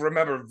listening.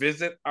 Remember,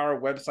 visit our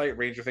website,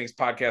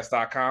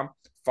 rangerthingspodcast.com.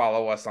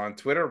 Follow us on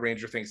Twitter,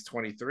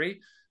 rangerthings23,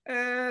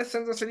 and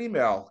send us an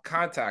email,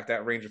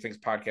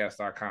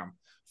 contact@rangerthingspodcast.com.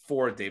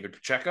 For David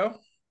Pacheco.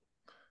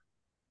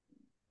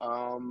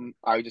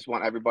 I just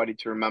want everybody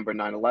to remember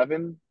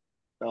 9/11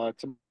 tomorrow,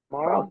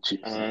 Oh,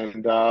 Jesus.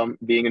 and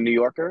being a New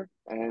Yorker.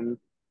 And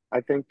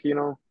I think,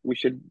 we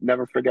should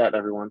never forget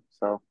everyone.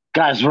 So,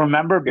 Guys,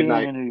 remember good being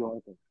night. a New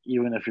Yorker,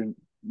 even if you're,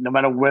 no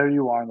matter where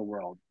you are in the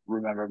world,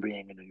 remember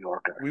being a New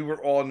Yorker. We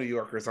were all New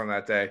Yorkers on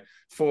that day.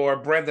 For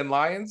Brendan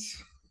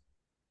Lyons.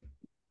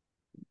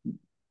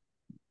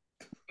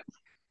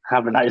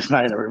 Have a nice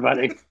night,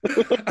 everybody.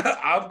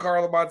 I'm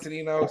Carlo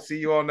Montanino. See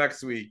you all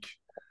next week.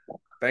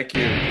 Thank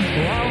you.